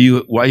up? Why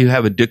you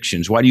have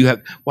addictions? Why?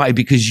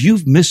 Because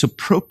you've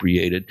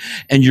misappropriated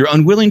and you're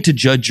unwilling to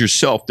judge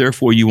yourself.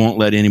 Therefore, you won't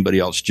let anybody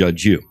else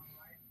judge you.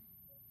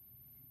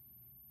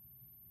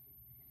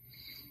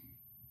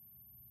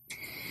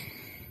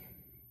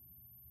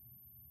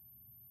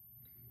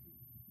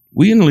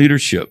 We in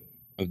leadership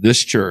of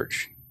this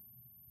church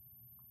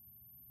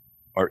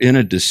are in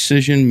a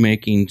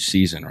decision-making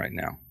season right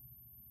now.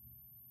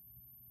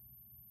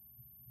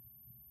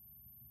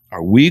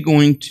 Are we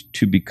going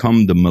to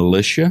become the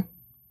militia?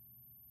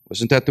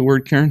 Wasn't that the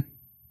word, Karen?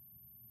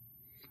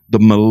 The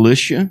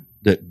militia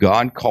that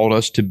God called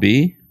us to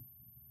be?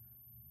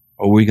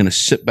 Or are we going to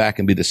sit back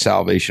and be the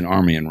Salvation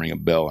Army and ring a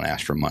bell and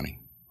ask for money?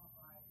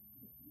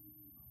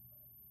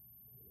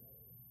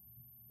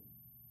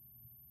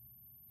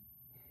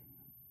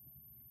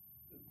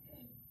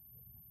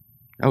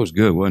 That was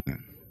good, wasn't it?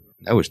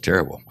 That was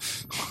terrible.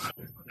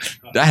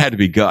 That had to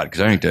be God,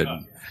 because I ain't that.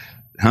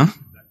 Huh?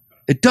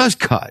 It does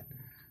cut.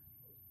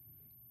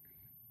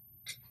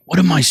 What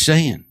am I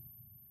saying?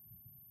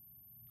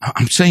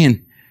 I'm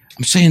saying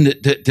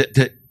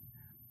that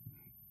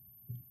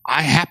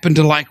I happen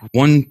to like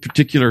one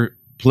particular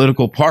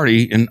political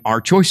party in our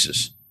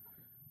choices.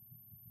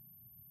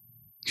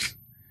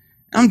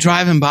 I'm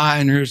driving by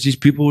and there's these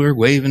people who are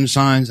waving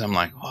signs. I'm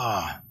like,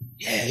 oh,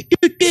 yeah,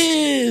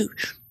 do-do,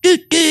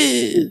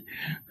 do-do,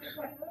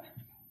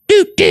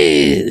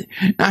 do-do.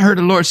 I heard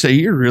the Lord say,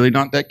 you're really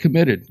not that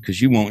committed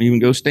because you won't even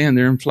go stand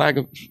there and flag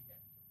up.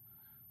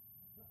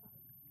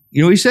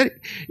 You know what he said?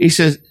 He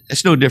says,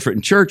 it's no different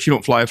in church. You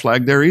don't fly a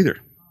flag there either.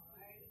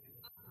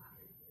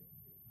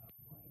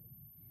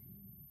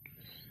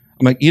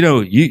 I'm like,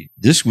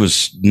 this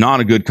was not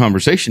a good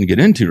conversation to get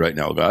into right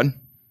now, God.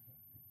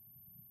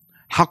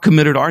 How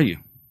committed are you?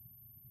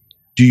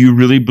 Do you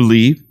really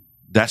believe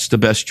that's the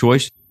best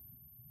choice?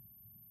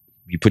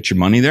 You put your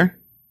money there?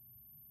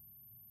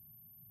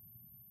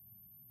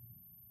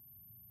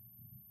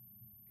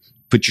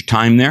 Put your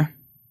time there?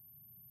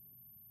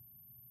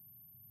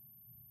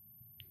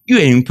 You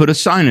ain't even put a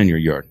sign in your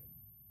yard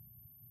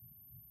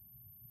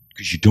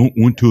because you don't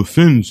want to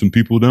offend some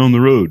people down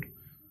the road.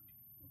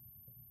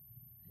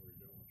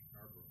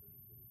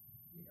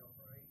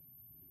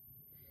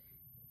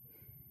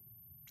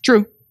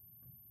 True.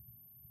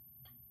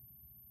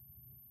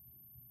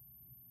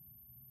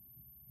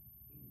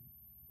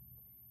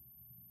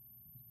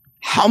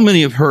 How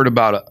many have heard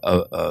about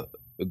a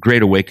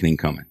great awakening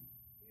coming?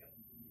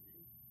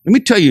 Let me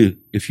tell you,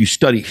 if you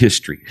study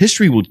history,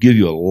 history will give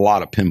you a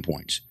lot of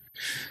pinpoints.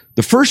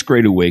 The first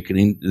great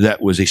awakening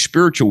that was a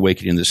spiritual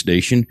awakening in this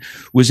nation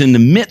was in the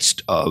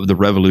midst of the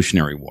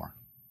Revolutionary War.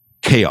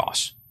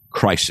 Chaos,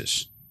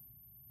 crisis.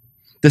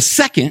 The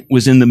second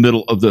was in the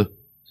middle of the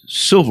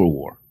Civil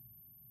War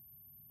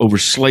over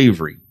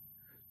slavery.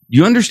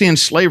 You understand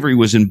slavery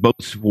was in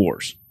both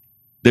wars.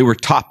 They were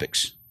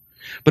topics.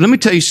 But let me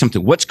tell you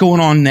something. What's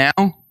going on now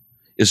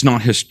is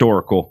not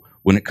historical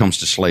when it comes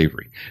to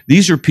slavery.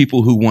 These are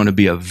people who want to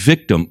be a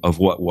victim of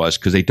what was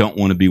because they don't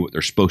want to be what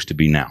they're supposed to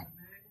be now.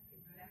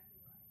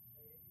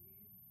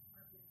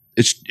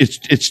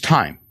 It's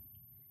time.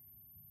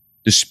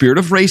 The spirit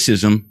of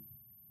racism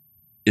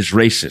is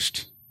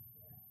racist.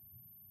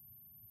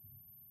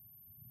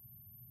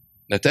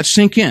 Let that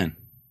sink in.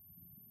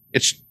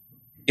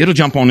 It'll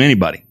jump on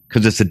anybody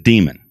because it's a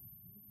demon.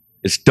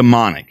 It's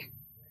demonic.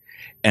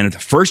 And the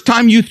first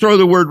time you throw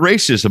the word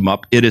racism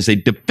up, it is a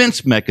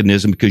defense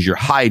mechanism because you're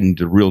hiding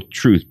the real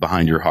truth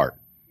behind your heart.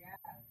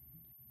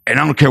 And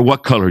I don't care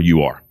what color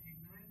you are.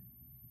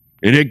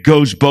 And it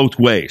goes both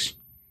ways.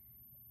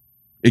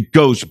 It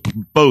goes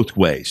both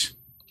ways.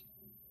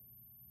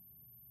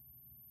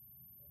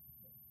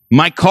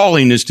 My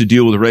calling is to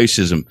deal with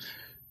racism.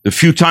 The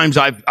few times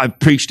I've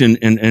preached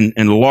in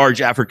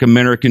large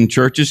African-American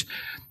churches,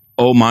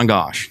 oh my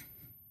gosh.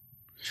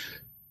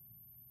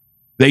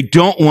 They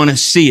don't want to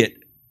see it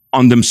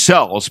on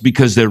themselves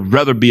because they'd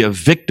rather be a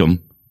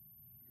victim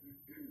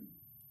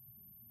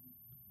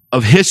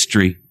of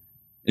history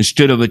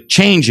instead of a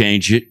change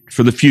agent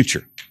for the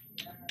future.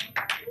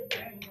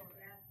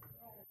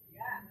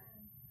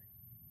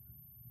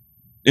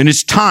 And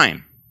it's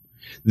time.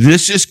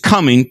 This is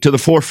coming to the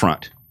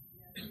forefront.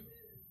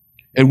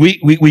 And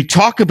we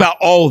talk about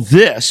all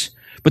this,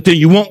 but then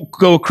you won't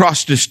go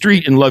across the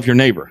street and love your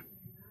neighbor.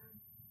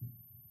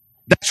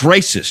 That's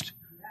racist.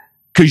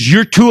 Because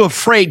you're too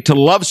afraid to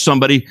love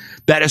somebody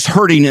that is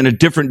hurting in a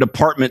different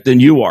department than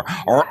you are,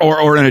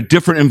 or in a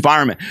different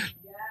environment.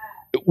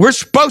 We're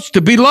supposed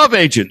to be love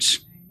agents.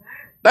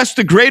 That's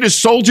the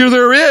greatest soldier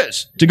there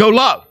is, to go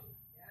love.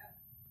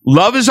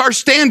 Love is our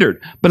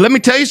standard. But let me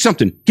tell you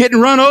something.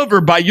 Getting run over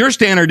by your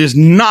standard is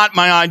not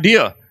my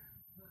idea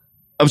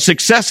of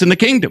success in the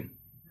kingdom.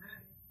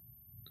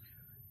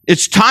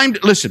 It's time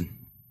to, listen,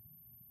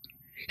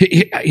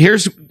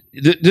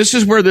 this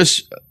is where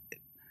this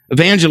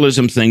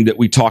evangelism thing that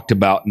we talked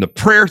about and the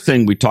prayer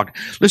thing we talked.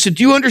 Listen,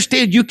 do you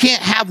understand you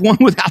can't have one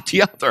without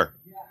the other?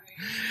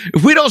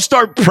 If we don't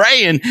start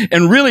praying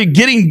and really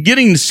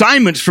getting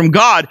assignments from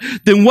God,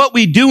 then what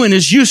we doing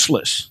is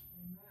useless.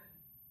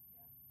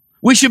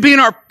 We should be in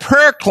our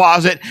prayer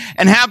closet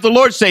and have the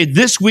Lord say,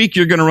 this week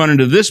you're going to run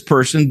into this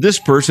person, and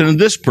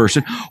this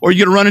person, or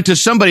you're going to run into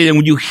somebody. And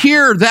when you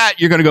hear that,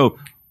 you're going to go,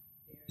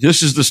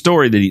 This is the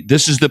story they need.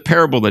 This is the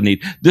parable they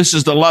need. This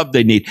is the love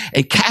they need.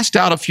 And cast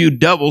out a few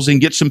devils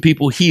and get some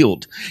people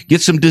healed.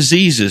 Get some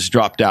diseases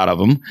dropped out of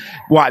them.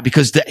 Why?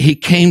 Because he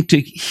came to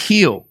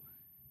heal.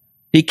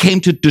 He came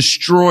to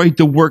destroy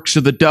the works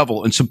of the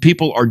devil. And some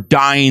people are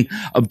dying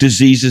of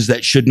diseases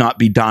that should not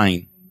be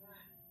dying.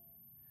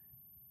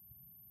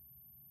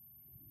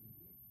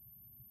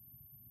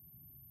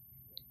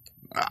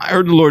 I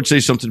heard the Lord say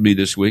something to me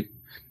this week.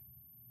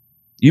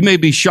 You may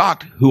be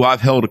shocked who I've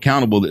held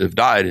accountable that have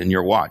died in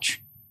your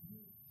watch.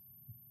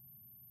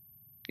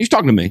 He's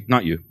talking to me,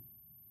 not you.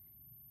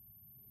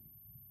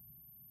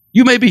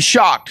 You may be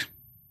shocked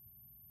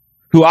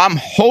who I'm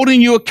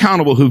holding you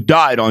accountable who've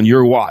died on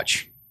your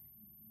watch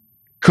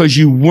because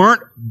you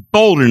weren't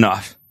bold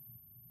enough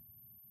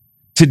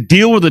to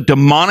deal with the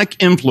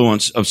demonic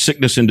influence of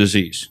sickness and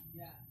disease.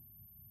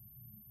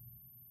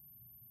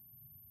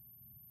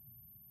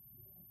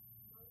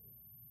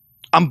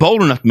 I'm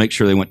bold enough to make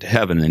sure they went to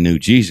heaven and they knew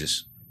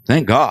Jesus.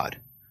 Thank God.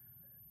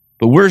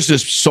 But where's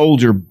this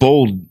soldier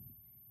bold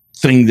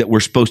thing that we're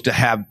supposed to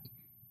have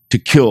to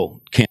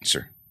kill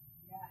cancer?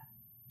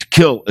 To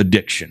kill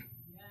addiction?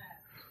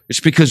 It's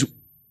because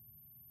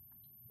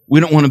we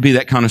don't want to be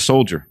that kind of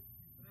soldier.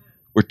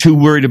 We're too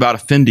worried about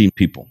offending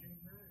people.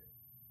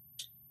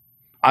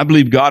 I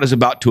believe God is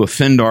about to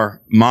offend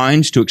our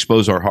minds to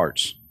expose our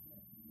hearts.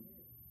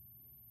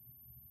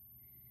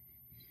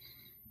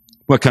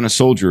 What kind of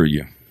soldier are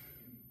you?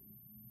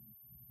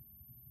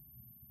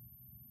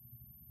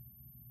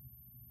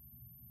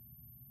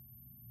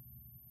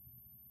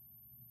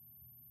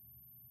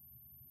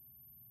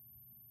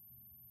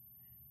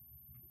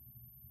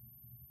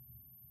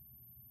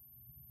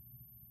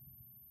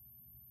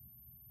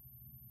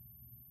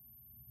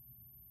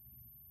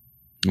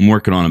 I'm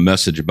working on a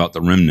message about the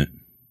remnant.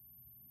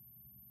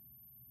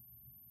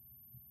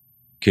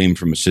 Came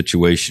from a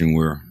situation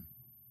where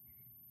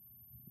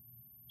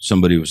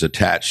somebody was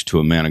attached to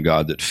a man of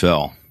God that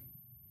fell.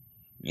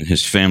 And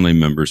his family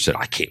members said,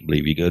 I can't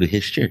believe you go to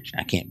his church.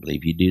 I can't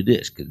believe you do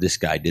this because this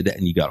guy did that.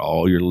 And you got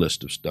all your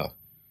list of stuff.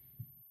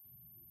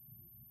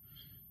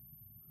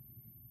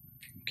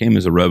 Came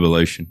as a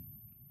revelation.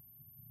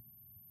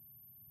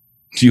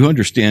 Do you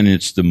understand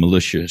it's the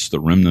militia, it's the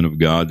remnant of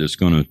God that's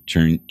going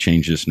to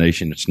change this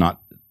nation? It's not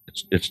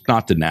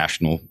the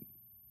national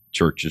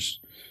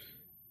churches.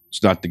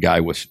 It's not the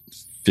guy with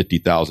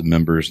 50,000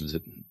 members.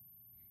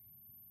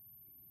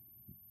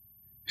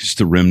 It's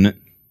the remnant.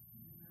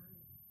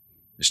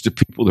 It's the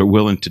people that are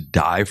willing to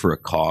die for a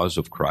cause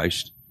of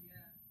Christ.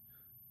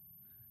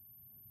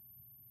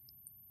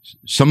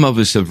 Some of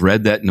us have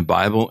read that in the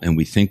Bible and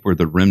we think we're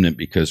the remnant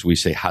because we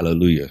say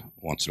hallelujah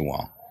once in a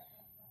while.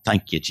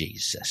 Thank you,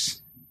 Jesus.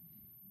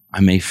 I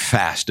may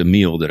fast a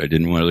meal that I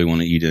didn't really want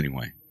to eat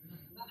anyway.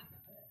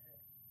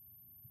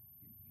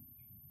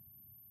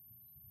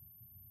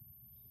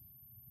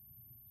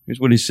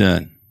 Here's what he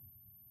said.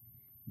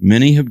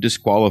 Many have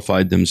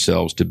disqualified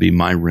themselves to be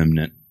my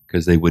remnant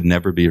because they would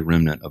never be a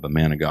remnant of a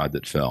man of God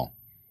that fell.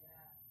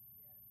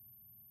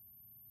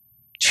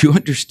 Do you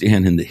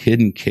understand in the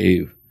hidden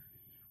cave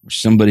where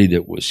somebody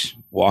that was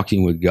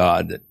walking with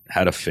God that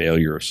had a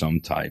failure of some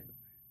type,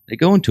 they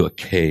go into a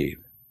cave.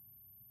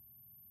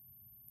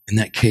 In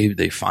that cave,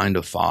 they find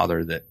a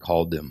father that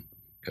called them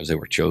because they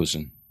were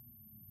chosen.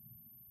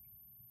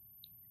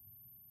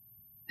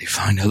 They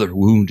find other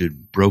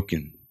wounded,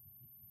 broken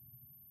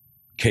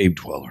cave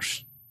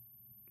dwellers.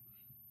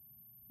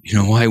 You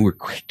know why we're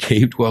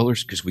cave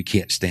dwellers? Because we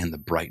can't stand the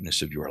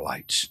brightness of your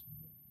lights.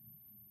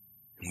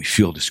 And we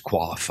feel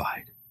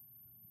disqualified.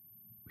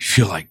 We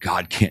feel like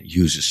God can't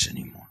use us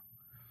anymore.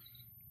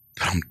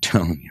 But I'm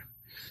telling you,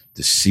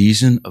 the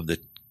season of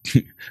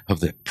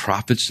the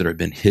prophets that have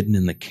been hidden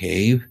in the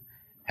cave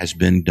has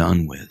been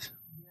done with.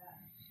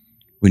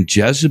 When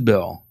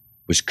Jezebel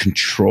was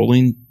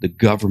controlling the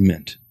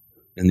government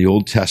in the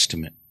Old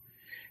Testament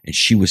and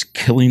she was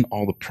killing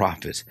all the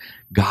prophets,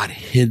 God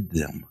hid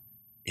them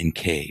in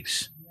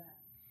caves.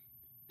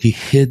 He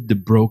hid the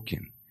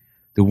broken,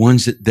 the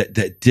ones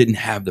that didn't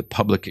have the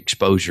public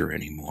exposure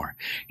anymore,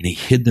 and he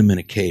hid them in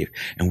a cave.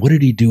 And what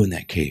did he do in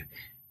that cave?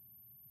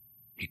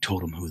 He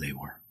told them who they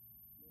were.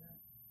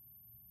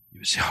 He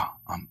would say,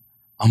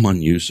 I'm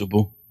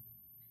unusable.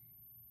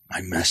 I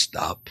messed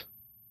up.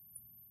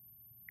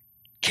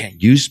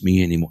 Can't use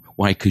me anymore.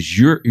 Why? Because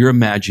your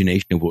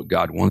imagination of what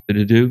God wanted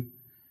to do,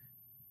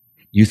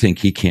 you think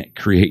he can't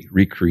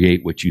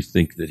recreate what you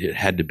think that it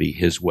had to be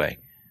his way.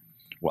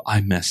 Well,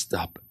 I messed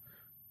up.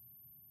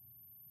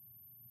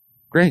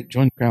 Great,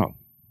 join the crowd.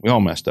 We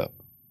all messed up.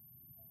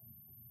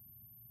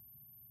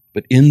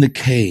 But in the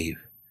cave,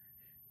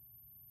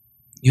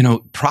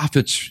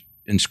 prophets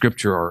in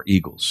Scripture are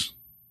eagles.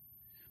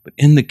 But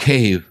in the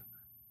cave,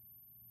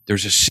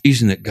 there's a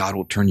season that God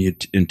will turn you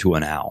into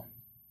an owl.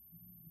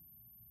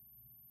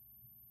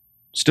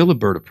 Still a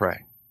bird of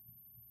prey.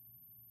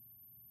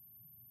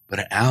 But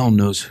an owl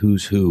knows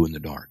who's who in the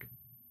dark.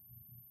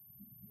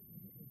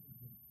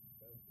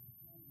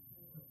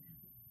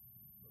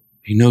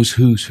 He knows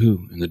who's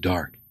who in the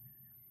dark.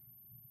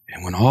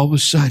 And when all of a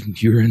sudden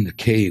you're in the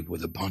cave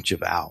with a bunch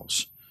of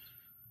owls,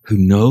 who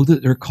know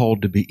that they're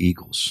called to be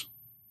eagles.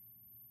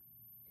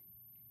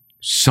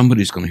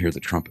 Somebody's going to hear the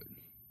trumpet.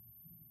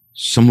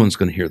 Someone's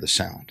going to hear the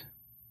sound.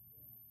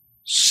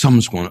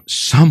 Somebody.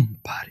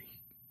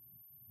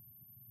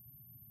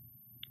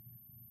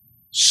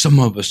 Some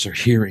of us are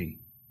hearing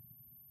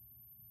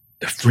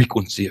the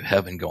frequency of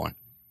heaven going,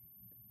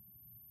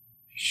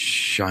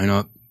 shine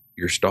up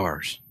your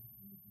stars.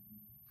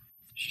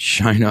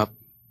 Shine up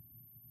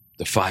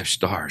the 5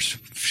 stars.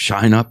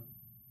 Shine up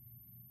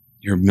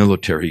your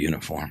military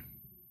uniform.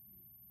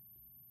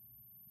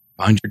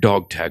 Find your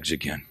dog tags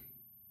again.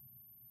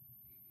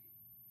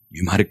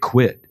 You might have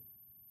quit,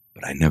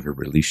 but I never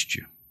released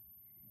you.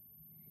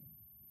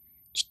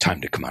 It's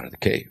time to come out of the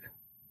cave.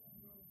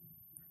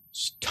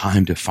 It's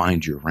time to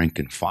find your rank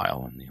and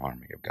file in the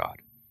army of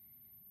God.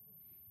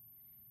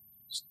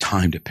 It's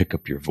time to pick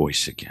up your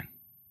voice again.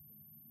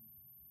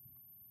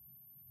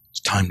 It's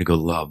time to go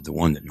love the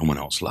one that no one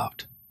else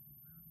loved.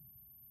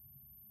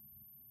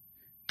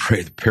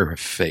 Pray the prayer of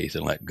faith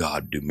and let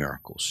God do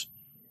miracles.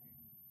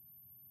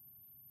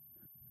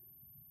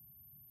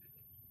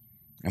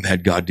 I've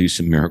had God do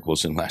some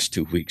miracles in the last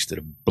 2 weeks that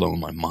have blown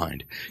my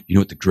mind. You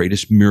know what the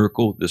greatest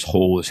miracle this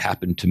whole has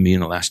happened to me in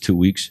the last 2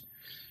 weeks?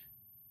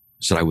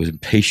 Is that I was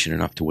impatient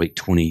enough to wait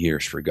 20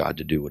 years for God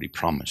to do what he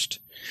promised.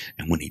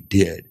 And when he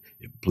did,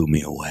 it blew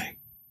me away.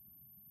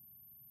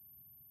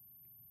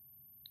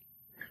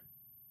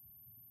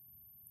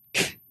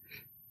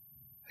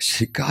 I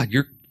said, God,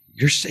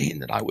 you're saying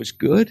that I was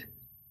good?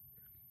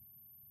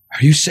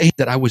 Are you saying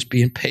that I was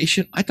being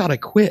patient? I thought I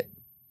quit.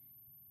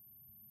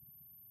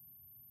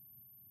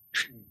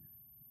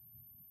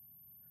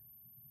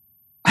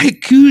 I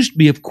accused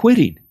me of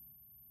quitting.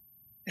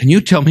 And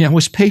you tell me I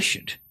was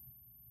patient.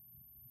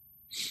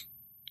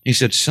 He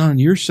said, son,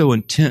 you're so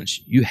intense,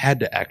 you had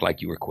to act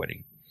like you were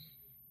quitting.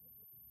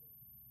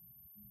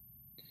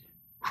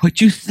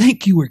 What you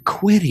think you were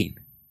quitting,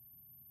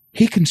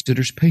 he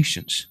considers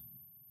patience.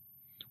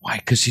 Why?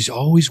 Because he's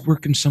always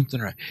working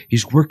something right.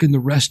 He's working the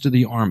rest of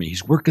the army.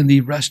 He's working the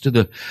rest of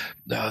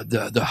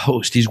the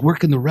host. He's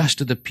working the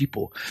rest of the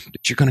people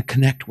that you're going to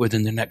connect with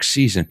in the next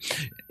season.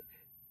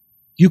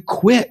 You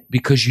quit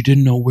because you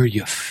didn't know where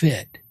you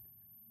fit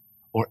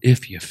or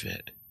if you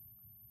fit.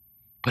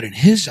 But in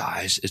his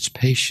eyes, it's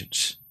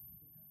patience.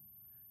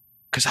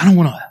 Because I don't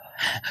want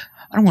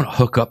to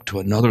hook up to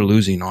another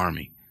losing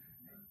army.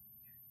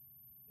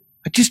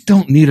 I just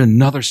don't need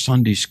another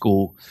Sunday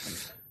school.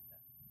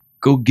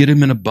 Go get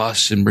him in a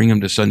bus and bring him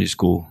to Sunday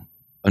school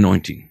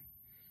anointing.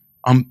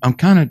 I'm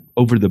kind of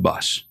over the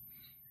bus,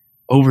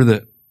 over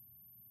the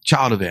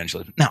child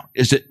evangelism. Now,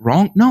 is it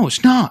wrong? No,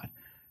 it's not.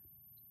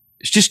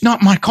 It's just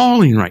not my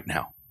calling right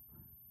now.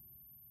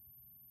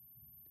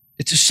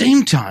 At the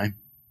same time,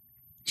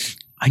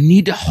 I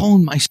need to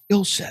hone my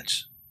skill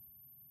sets.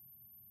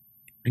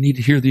 I need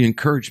to hear the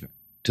encouragement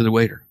to the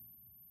waiter.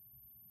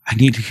 I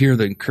need to hear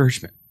the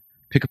encouragement.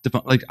 Pick up the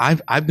phone. Like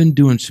I've been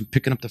doing some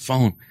picking up the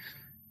phone,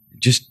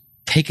 just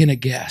taking a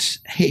guess.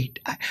 Hey,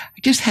 I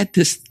just had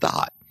this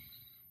thought.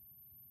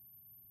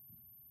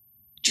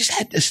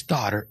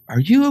 Are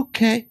you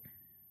okay?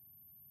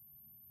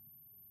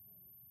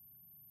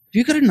 Have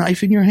you got a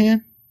knife in your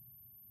hand?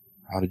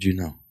 How did you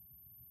know?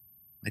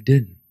 I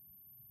didn't.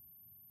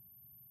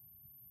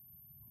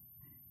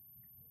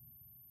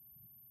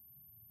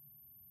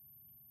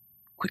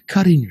 Quit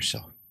cutting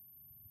yourself.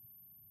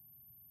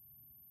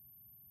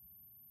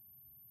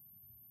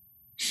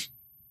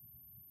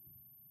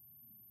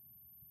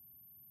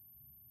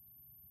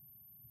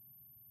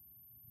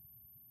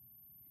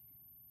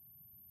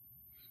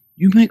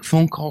 You make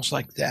phone calls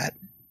like that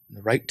in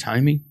the right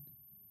timing.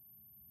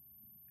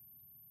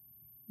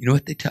 You know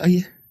what they tell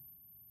you?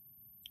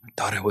 I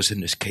thought I was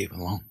in this cave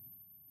alone.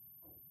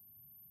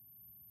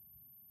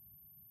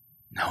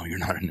 No, you're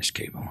not in this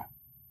cave alone.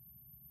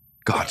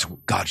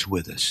 God's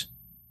with us.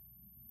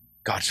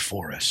 God's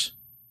for us.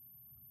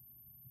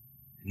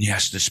 And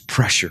yes, this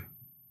pressure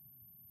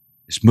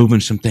is moving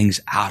some things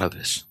out of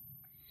us,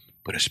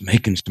 but it's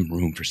making some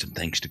room for some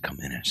things to come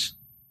in us.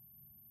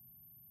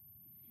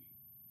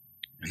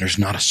 And there's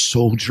not a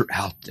soldier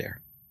out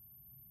there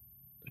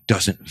that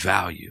doesn't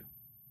value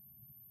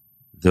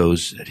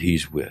those that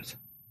he's with.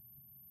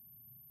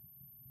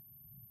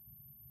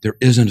 There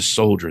isn't a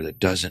soldier that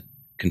doesn't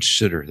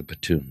consider the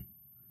platoon,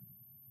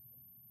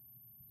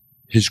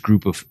 his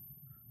group of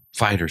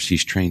fighters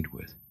he's trained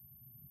with.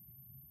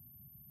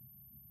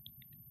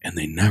 And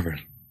they never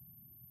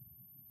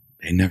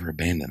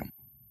abandon them.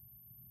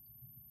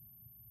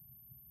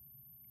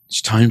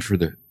 It's time for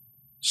the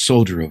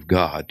soldier of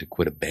God to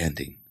quit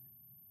abandoning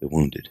the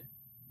wounded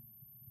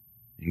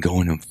and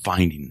going and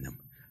finding them.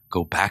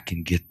 Go back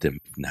and get them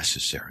if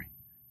necessary.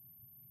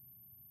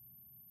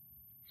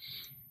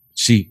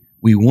 See,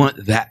 we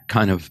want that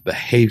kind of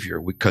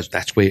behavior because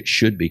that's the way it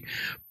should be.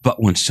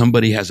 But when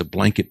somebody has a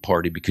blanket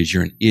party because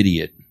you're an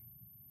idiot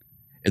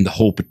and the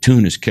whole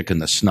platoon is kicking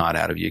the snot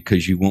out of you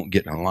because you won't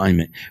get in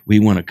alignment,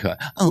 we want to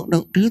cut. Oh,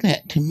 don't do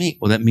that to me.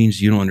 Well, that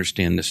means you don't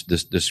understand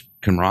this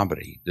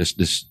camaraderie,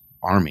 this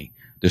army,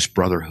 this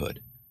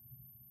brotherhood.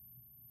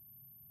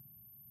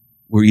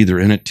 We're either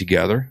in it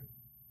together,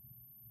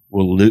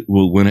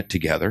 we'll win it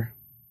together,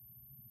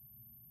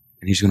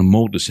 and he's going to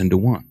mold us into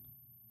one.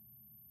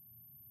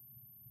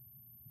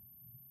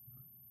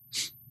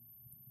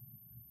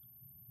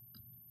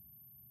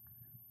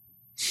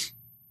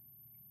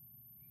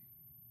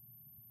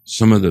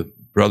 Some of the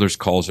brothers'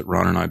 calls that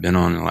Ron and I have been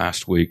on in the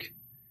last week,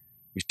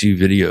 you see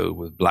video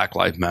with Black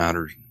Lives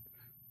Matter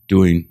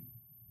doing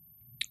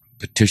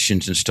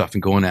petitions and stuff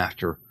and going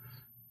after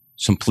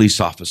some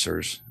police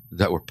officers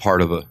that were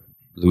part of a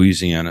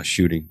Louisiana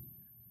shooting.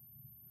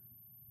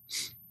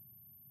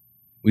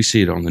 We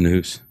see it on the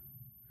news.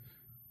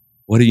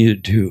 What do you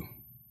do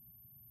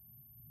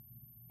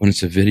when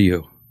it's a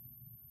video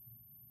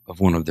of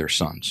one of their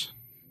sons?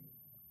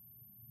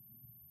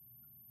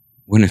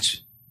 When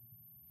it's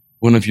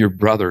one of your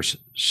brother's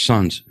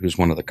sons who's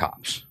one of the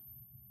cops?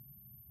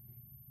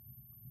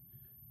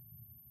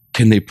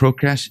 Can they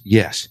protest?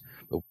 Yes.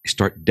 But when they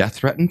start death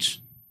threats,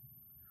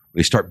 when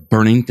they start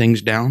burning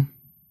things down,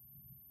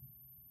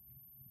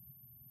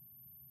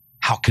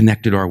 how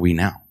connected are we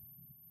now?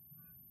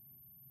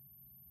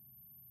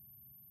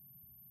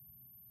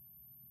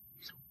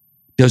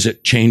 Does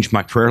it change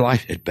my prayer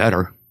life? It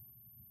better.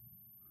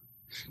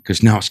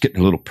 Because now it's getting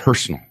a little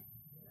personal.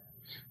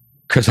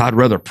 Because I'd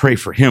rather pray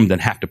for him than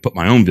have to put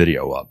my own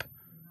video up.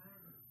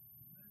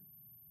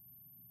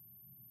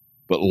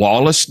 But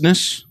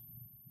lawlessness,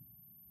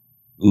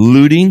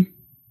 looting,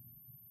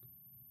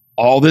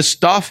 all this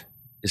stuff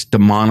is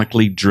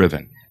demonically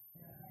driven.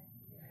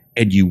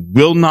 And you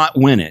will not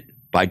win it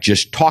by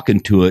just talking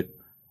to it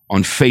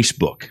on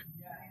Facebook.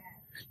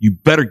 You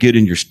better get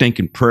in your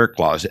stinking prayer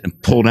closet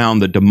and pull down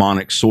the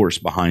demonic source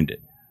behind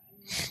it.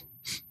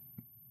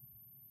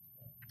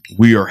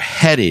 We are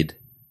headed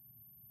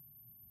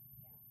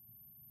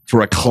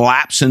for a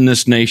collapse in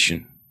this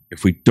nation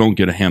if we don't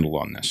get a handle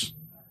on this.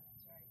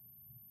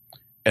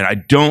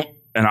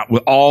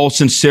 With all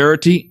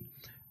sincerity,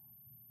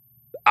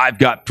 I've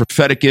got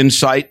prophetic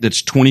insight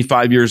that's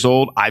 25 years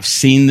old. I've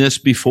seen this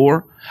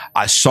before.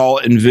 I saw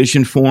it in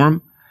vision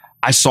form.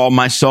 I saw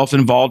myself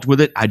involved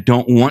with it. I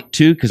don't want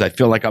to because I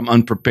feel like I'm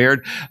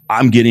unprepared.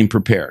 I'm getting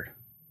prepared.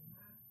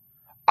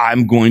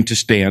 I'm going to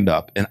stand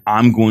up and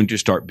I'm going to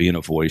start being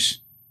a voice.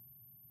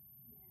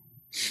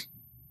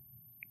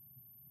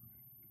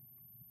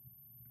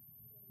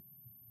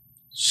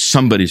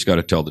 Somebody's got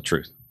to tell the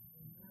truth.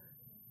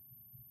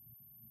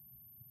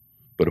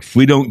 But if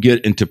we don't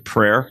get into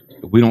prayer,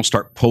 if we don't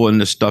start pulling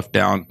this stuff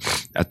down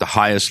at the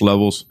highest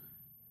levels,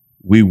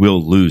 we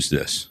will lose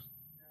this.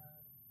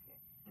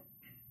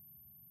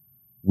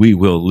 We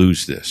will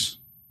lose this.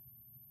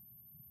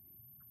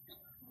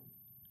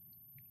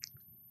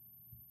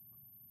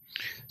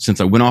 Since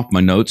I went off my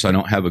notes, I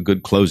don't have a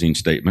good closing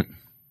statement.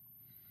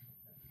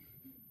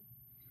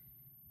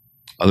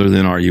 Other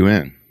than, are you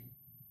in?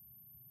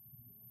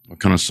 What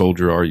kind of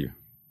soldier are you?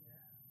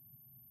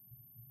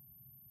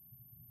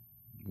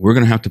 We're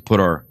going to have to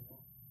put our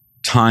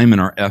time and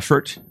our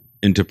effort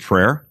into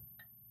prayer.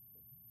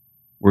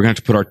 We're going to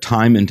have to put our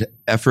time into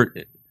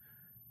effort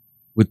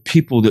with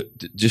people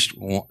that just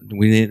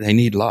they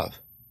need love.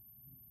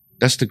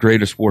 That's the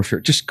greatest warfare.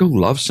 Just go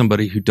love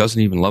somebody who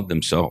doesn't even love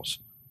themselves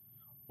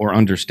or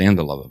understand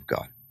the love of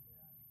God.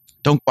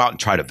 Don't go out and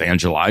try to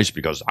evangelize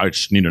because I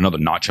just need another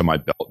notch on my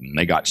belt and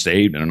they got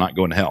saved and are not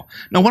going to hell.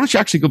 No, why don't you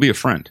actually go be a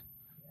friend?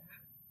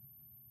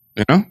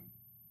 You know?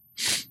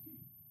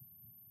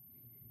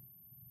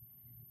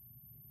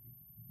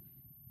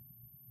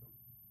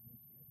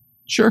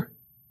 Sure.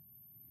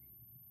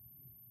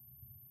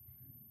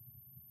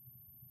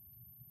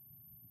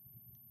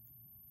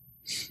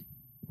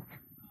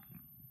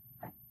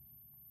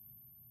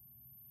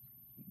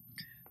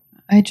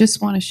 I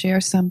just want to share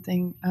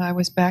something. I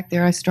was back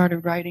there. I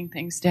started writing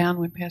things down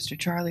when Pastor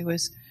Charlie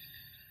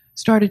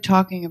started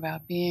talking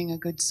about being a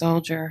good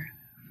soldier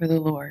for the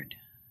Lord.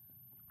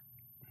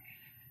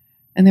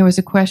 And there was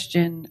a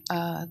question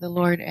the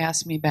Lord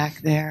asked me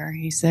back there.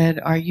 He said,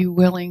 "Are you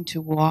willing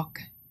to walk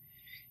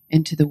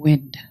into the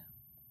wind?"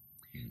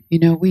 You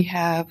know, we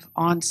have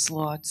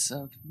onslaughts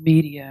of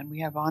media and we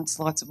have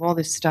onslaughts of all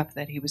this stuff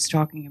that he was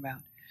talking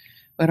about.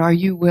 But are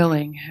you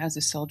willing, as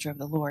a soldier of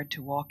the Lord,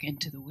 to walk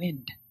into the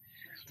wind?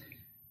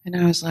 And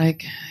I was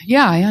like,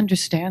 yeah, I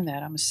understand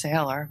that. I'm a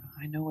sailor.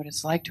 I know what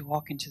it's like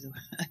to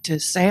to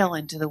sail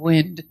into the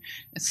wind.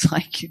 It's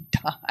like you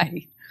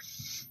die.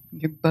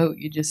 Your boat,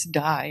 you just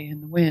die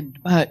in the wind.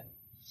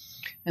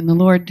 And the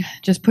Lord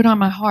just put on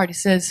my heart, he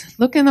says,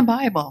 look in the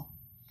Bible.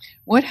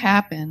 What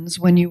happens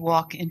when you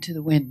walk into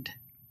the wind?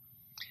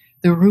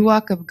 The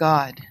Ruach of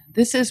God.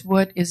 This is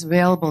what is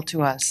available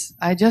to us.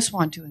 I just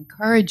want to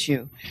encourage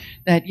you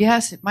that,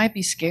 yes, it might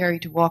be scary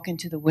to walk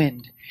into the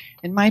wind.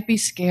 It might be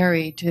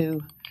scary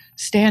to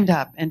stand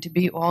up and to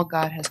be all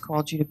God has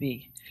called you to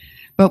be.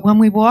 But when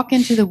we walk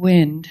into the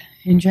wind,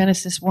 in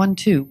Genesis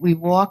 1:2, we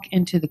walk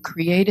into the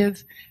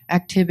creative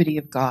activity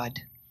of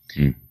God.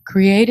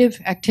 Creative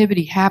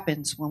activity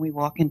happens when we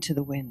walk into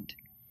the wind.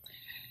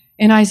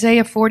 In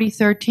Isaiah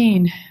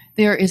 40:13,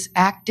 there is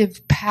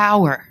active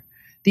power.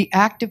 The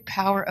active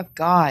power of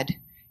God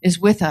is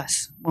with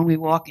us when we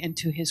walk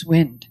into his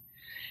wind.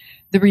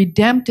 The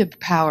redemptive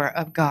power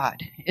of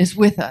God is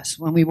with us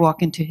when we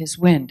walk into his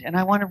wind. And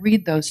I want to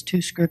read those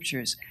two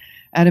scriptures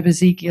out of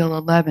Ezekiel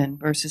 11,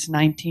 verses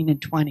 19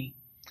 and 20.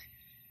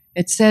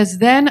 It says,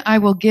 "Then I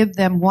will give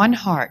them one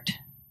heart,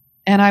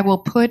 and I will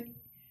put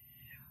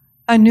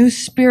a new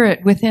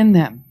spirit within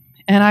them,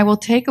 and I will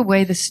take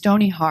away the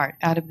stony heart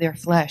out of their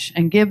flesh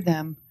and give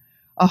them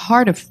a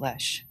heart of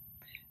flesh,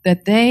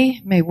 that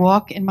they may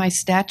walk in my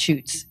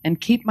statutes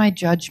and keep my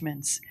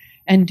judgments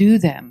and do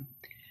them.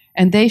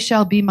 And they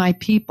shall be my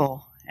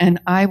people, and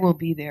I will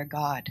be their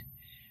God."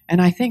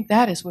 And I think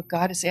that is what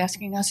God is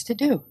asking us to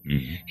do.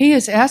 Mm-hmm. He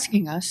is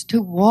asking us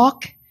to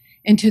walk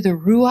into the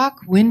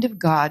Ruach wind of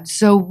God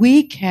so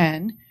we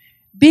can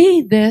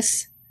be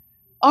this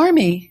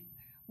army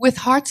with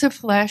hearts of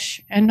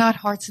flesh and not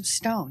hearts of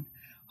stone.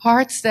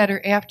 Hearts that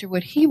are after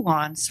what he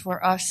wants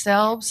for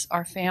ourselves,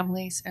 our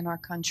families, and our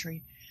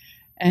country.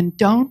 And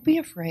don't be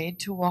afraid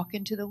to walk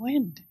into the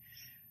wind.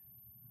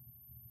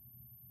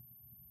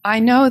 I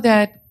know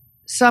that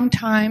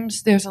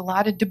sometimes there's a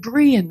lot of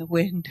debris in the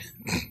wind.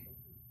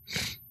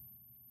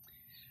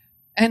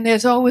 And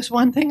there's always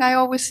one thing I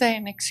always say,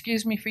 and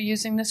excuse me for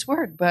using this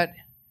word, but,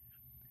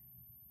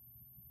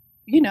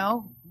 you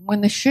know,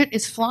 when the shit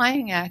is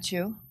flying at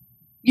you,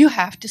 you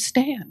have to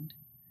stand.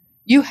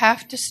 You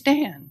have to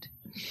stand.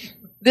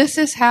 This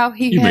is how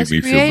he has created us. You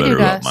make me feel better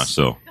about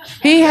myself.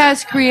 He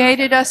has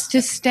created us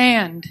to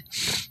stand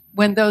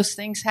when those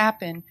things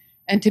happen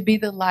and to be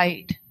the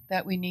light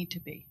that we need to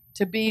be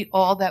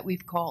all that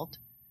we've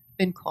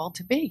been called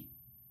to be.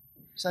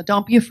 So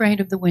don't be afraid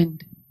of the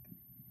wind.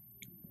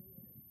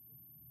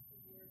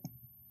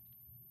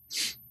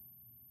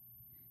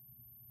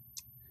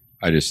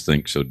 I just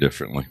think so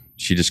differently.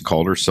 She just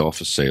called herself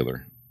a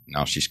sailor.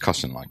 Now she's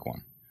cussing like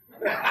one.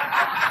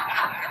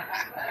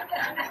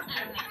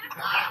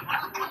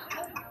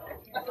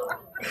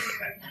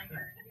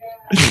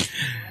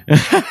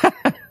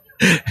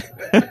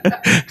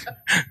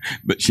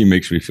 But she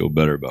makes me feel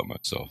better about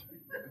myself.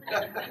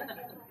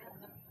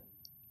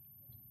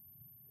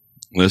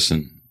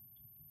 Listen,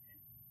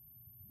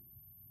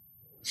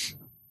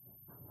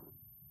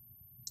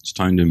 it's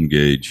time to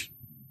engage.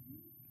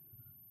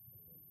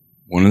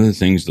 One of the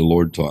things the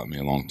Lord taught me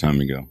a long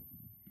time ago,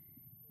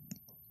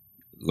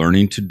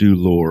 learning to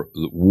do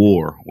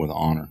war with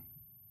honor.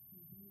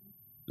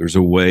 There's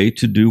a way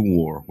to do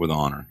war with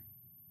honor.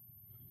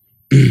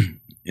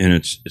 And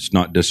it's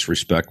not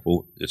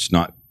disrespectful. It's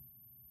not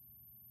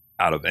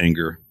out of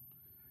anger.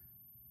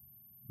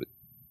 But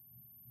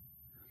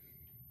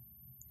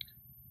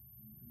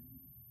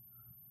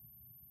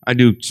I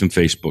do some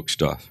Facebook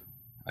stuff.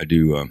 I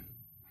do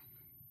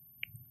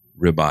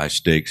ribeye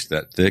steaks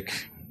that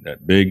thick,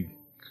 that big,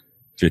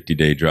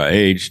 50-day dry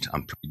aged.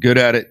 I'm pretty good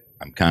at it.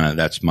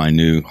 That's my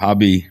new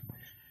hobby.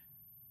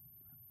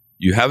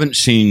 You haven't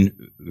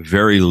seen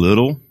very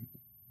little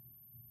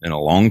in a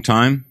long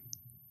time,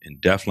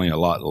 and definitely a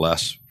lot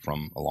less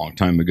from a long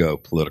time ago,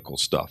 political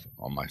stuff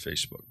on my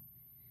Facebook.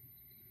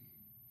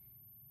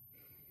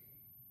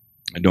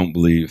 I don't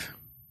believe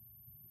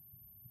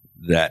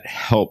that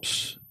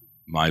helps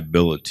my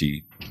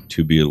ability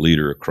to be a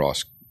leader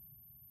across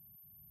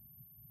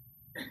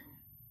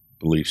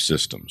belief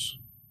systems.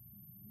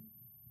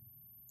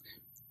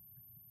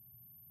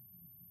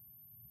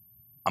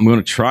 I'm going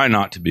to try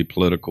not to be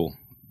political,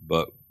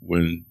 but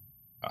when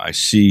I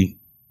see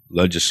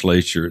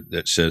legislature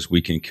that says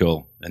we can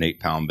kill an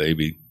 8-pound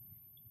baby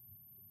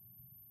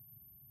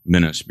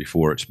minutes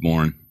before it's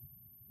born,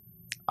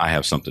 I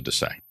have something to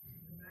say.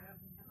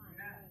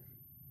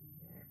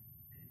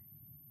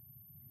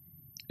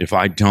 If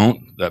I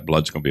don't, that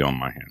blood's going to be on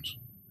my hands.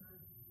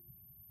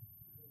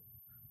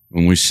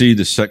 When we see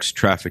the sex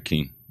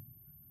trafficking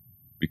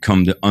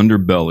become the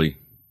underbelly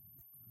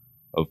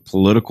of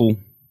political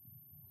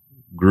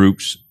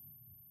groups,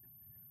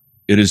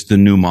 it is the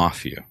new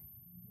mafia.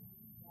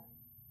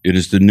 It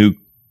is the new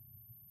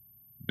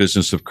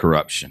business of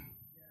corruption.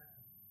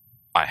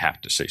 I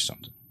have to say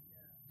something.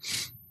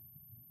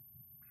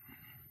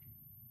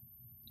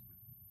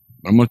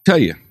 I'm going to tell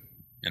you,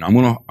 and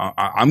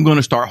I'm going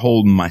to start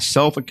holding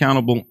myself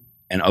accountable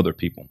and other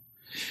people.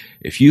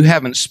 If you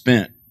haven't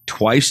spent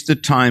twice the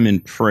time in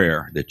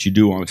prayer that you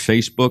do on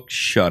Facebook,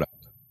 shut up.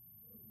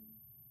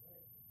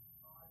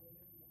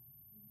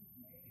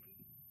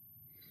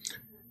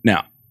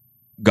 Now,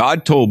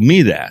 God told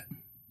me that,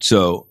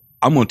 so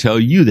I'm going to tell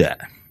you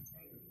that,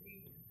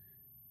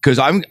 because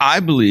I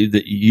believe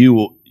that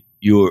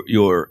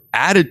your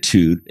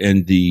attitude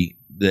and the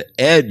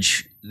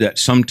edge that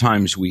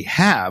sometimes we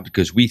have,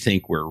 because we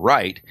think we're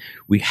right,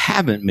 we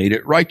haven't made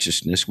it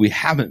righteousness. We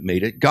haven't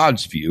made it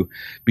God's view,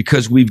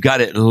 because we've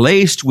got it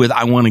laced with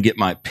I want to get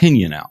my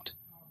opinion out,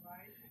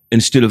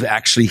 instead of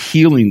actually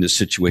healing the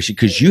situation,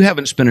 because you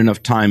haven't spent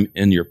enough time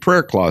in your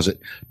prayer closet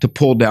to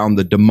pull down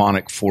the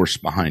demonic force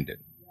behind it,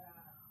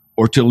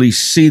 or to at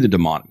least see the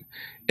demonic.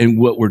 And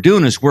what we're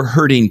doing is we're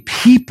hurting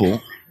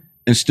people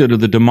instead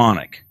of the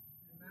demonic.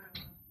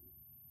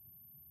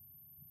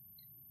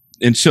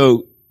 And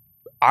so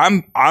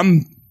I'm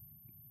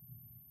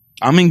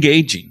I'm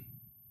engaging.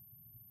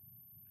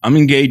 At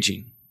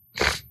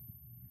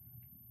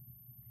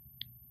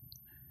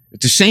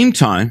the same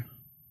time,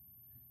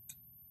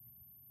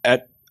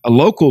 at a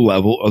local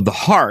level of the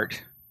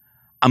heart,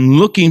 I'm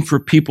looking for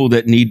people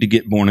that need to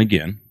get born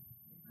again,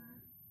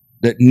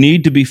 that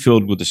need to be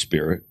filled with the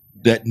Spirit,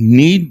 that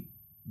need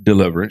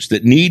deliverance,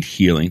 that need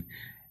healing,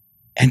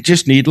 and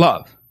just need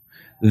love.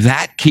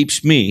 That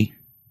keeps me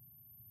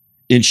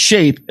in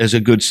shape as a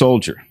good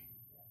soldier.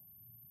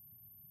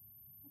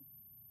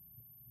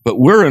 But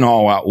we're in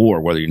all-out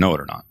war, whether you know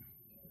it or not.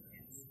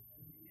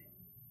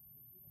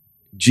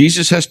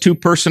 Jesus has two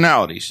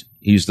personalities.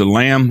 He's the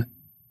lamb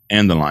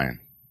and the lion.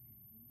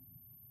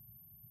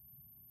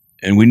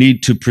 And we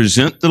need to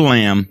present the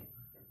lamb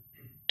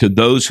to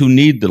those who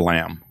need the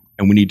lamb,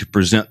 and we need to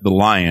present the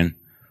lion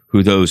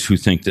to those who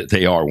think that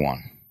they are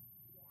one.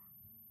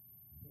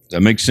 Does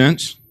that make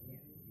sense?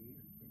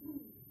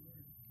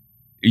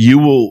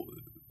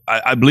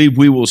 I believe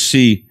we will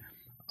see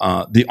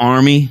the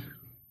army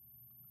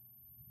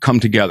come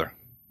together.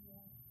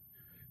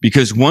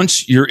 Because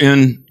once you're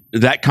in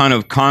that kind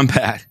of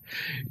combat,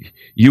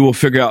 you will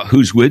figure out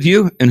who's with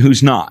you and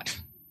who's not.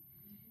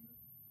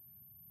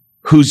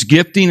 Whose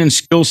gifting and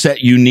skill set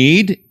you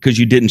need, because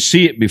you didn't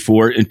see it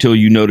before until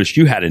you noticed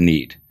you had a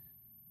need.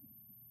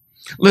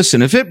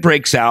 Listen, if it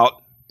breaks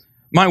out,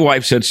 my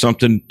wife said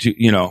something to,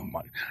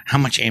 how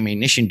much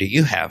ammunition do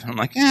you have? I'm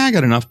like, I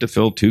got enough to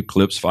fill 2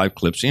 clips, 5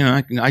 clips.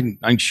 I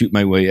can shoot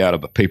my way out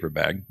of a paper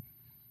bag.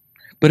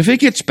 But if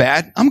it gets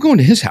bad, I'm going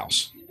to his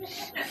house.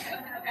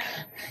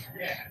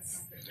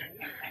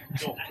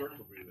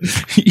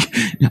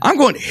 I'm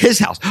going to his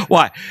house.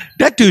 Why?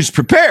 That dude's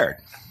prepared.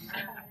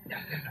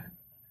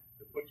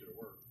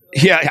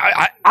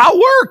 Yeah, I'll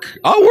work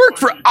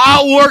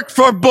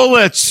for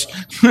bullets.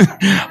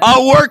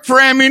 I'll work for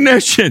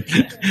ammunition.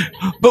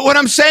 But what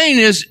I'm saying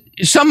is,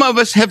 some of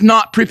us have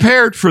not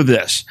prepared for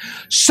this.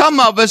 Some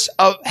of us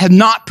have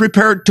not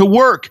prepared to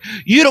work.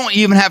 You don't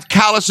even have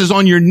calluses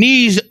on your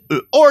knees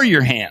or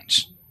your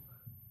hands.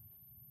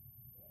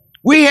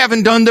 We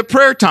haven't done the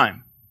prayer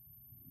time.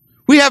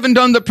 We haven't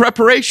done the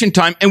preparation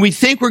time, and we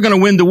think we're going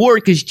to win the war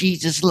because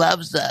Jesus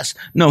loves us.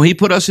 No, he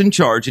put us in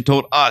charge and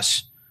told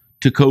us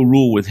to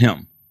co-rule with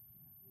him.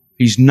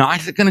 He's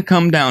not going to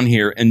come down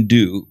here and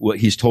do what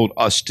he's told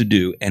us to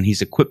do, and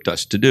he's equipped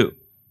us to do.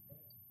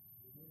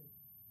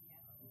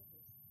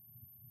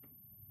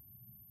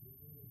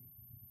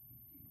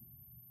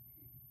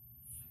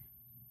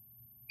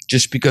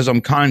 Just because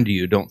I'm kind to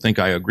you, don't think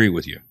I agree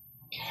with you.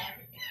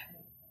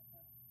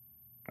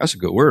 That's a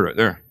good word right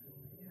there.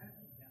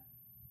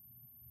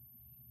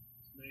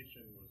 This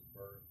nation was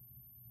birthed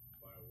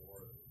by a war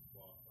that was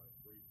fought by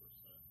 3%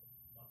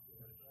 of the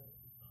population at the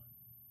time.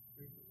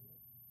 3%.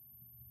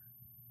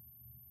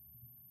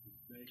 This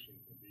nation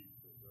can be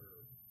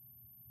preserved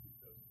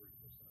because 3%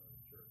 of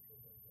the church will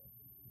wake up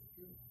and do the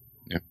truth.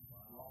 Yeah.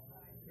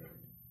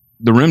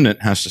 The remnant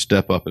has to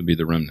step up and be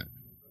the remnant.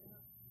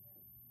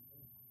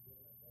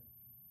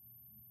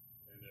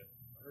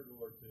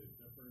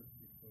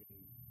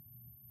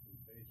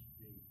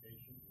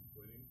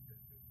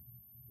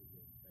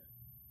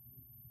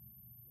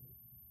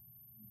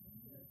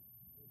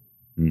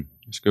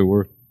 That's a good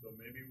word. So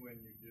maybe when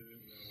you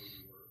didn't know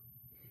you weren't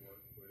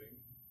quitting,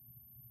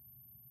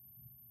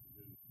 you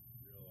didn't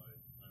realize,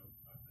 I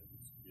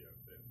used to be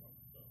upset about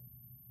myself.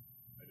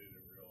 I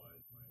didn't realize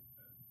my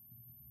intent,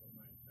 but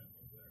my intent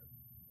was there.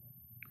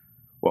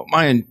 Well,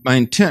 my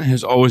intent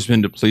has always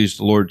been to please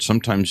the Lord.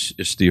 Sometimes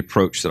it's the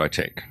approach that I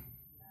take.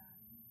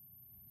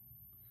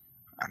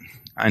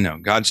 I know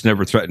God's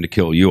never threatened to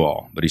kill you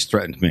all, but he's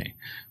threatened me.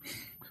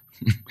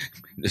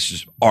 This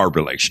is our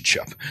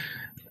relationship.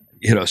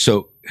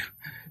 So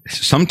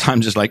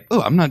sometimes it's like,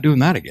 I'm not doing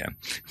that again.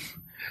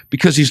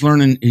 Because he's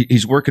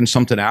working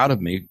something out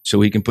of me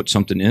so he can put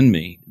something in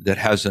me that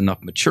has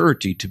enough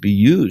maturity to be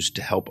used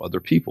to help other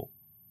people.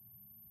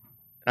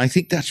 And I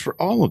think that's for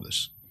all of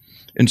us.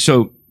 And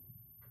so,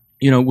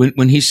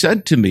 when he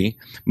said to me,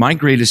 my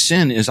greatest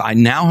sin is I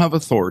now have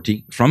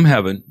authority from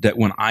heaven that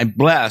when I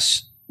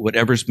bless,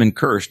 whatever's been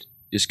cursed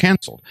is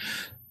canceled.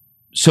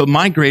 So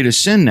my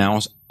greatest sin now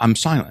is I'm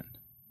silent.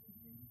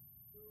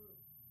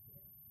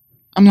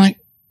 I'm like,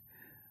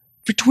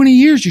 for 20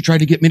 years you tried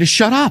to get me to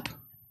shut up.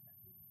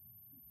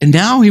 And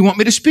now he want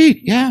me to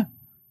speak. Yeah,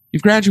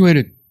 you've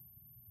graduated.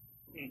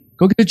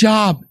 Go get a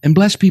job and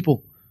bless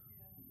people.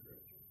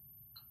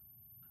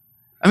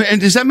 I mean,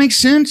 and does that make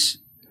sense?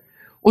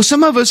 Well,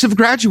 some of us have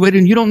graduated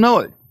and you don't know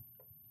it.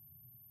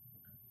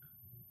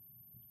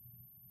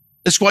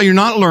 That's why you're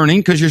not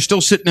learning, because you're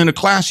still sitting in a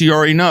class you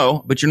already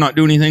know, but you're not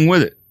doing anything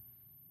with it.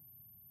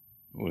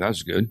 Oh,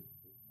 that's good.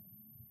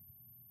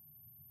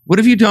 What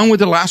have you done with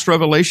the last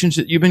revelations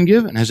that you've been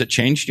given? Has it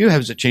changed you?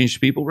 Has it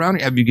changed people around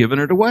you? Have you given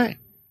it away?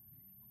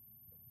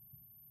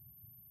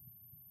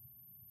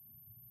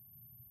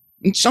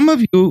 And some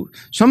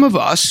of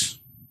us,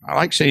 I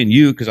like saying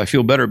you because I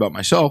feel better about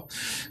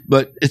myself,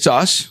 but it's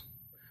us.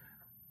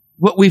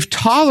 What we've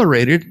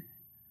tolerated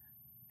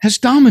has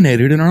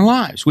dominated in our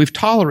lives. We've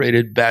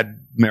tolerated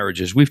bad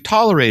marriages. We've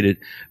tolerated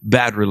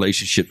bad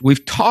relationships.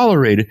 We've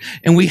tolerated,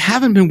 and we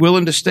haven't been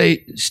willing to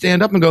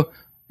stand up and go,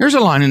 here's a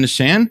line in the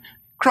sand,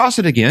 cross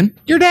it again,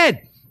 you're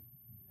dead.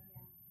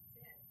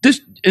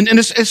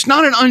 It's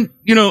not an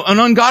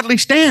ungodly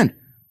stand.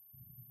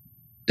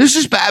 This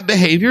is bad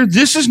behavior.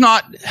 This is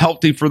not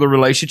healthy for the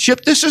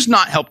relationship. This is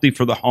not healthy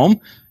for the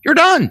home. You're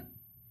done.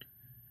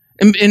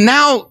 And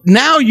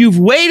now you've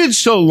waited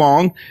so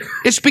long,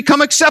 it's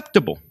become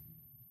acceptable.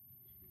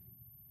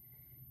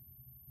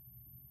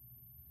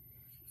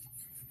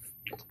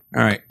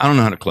 All right, I don't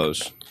know how to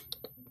close.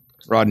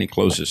 Rodney,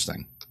 close this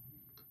thing.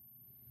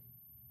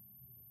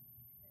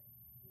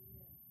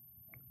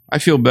 I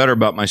feel better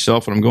about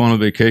myself when I'm going on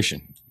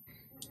vacation.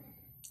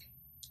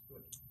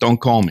 Don't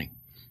call me.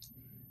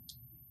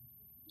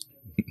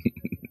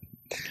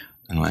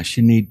 Unless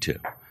you need to.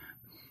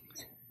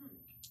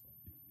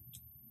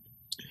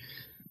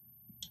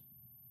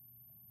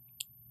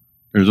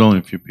 There's only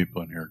a few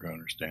people in here who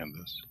understand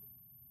this.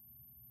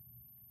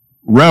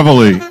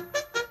 Reveille.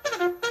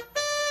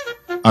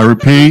 I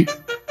repeat,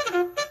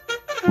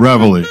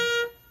 reveille.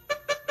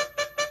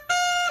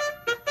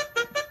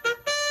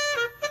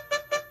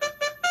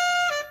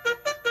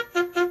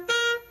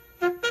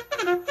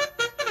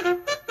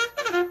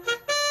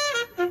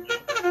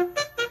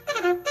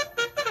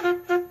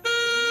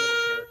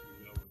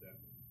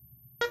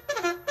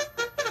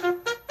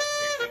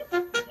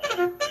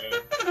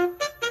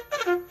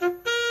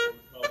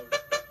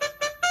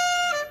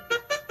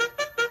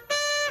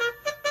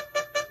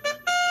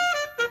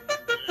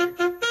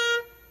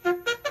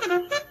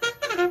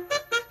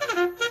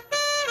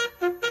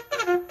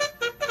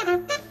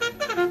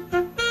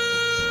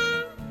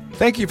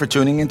 Thank you for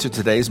tuning into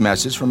today's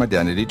message from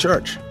Identity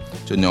Church.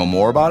 To know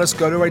more about us,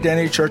 go to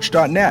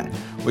identitychurch.net,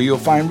 where you'll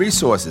find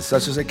resources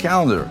such as a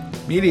calendar,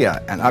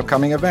 media, and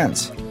upcoming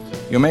events.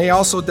 You may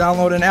also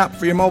download an app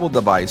for your mobile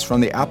device from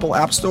the Apple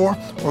App Store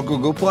or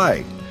Google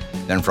Play.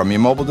 Then from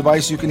your mobile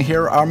device, you can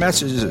hear our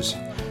messages,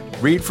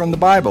 read from the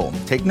Bible,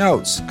 take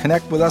notes,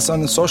 connect with us on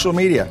the social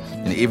media,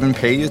 and even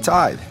pay your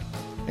tithe.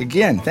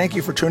 Again, thank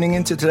you for tuning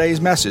into today's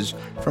message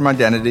from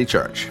Identity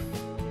Church.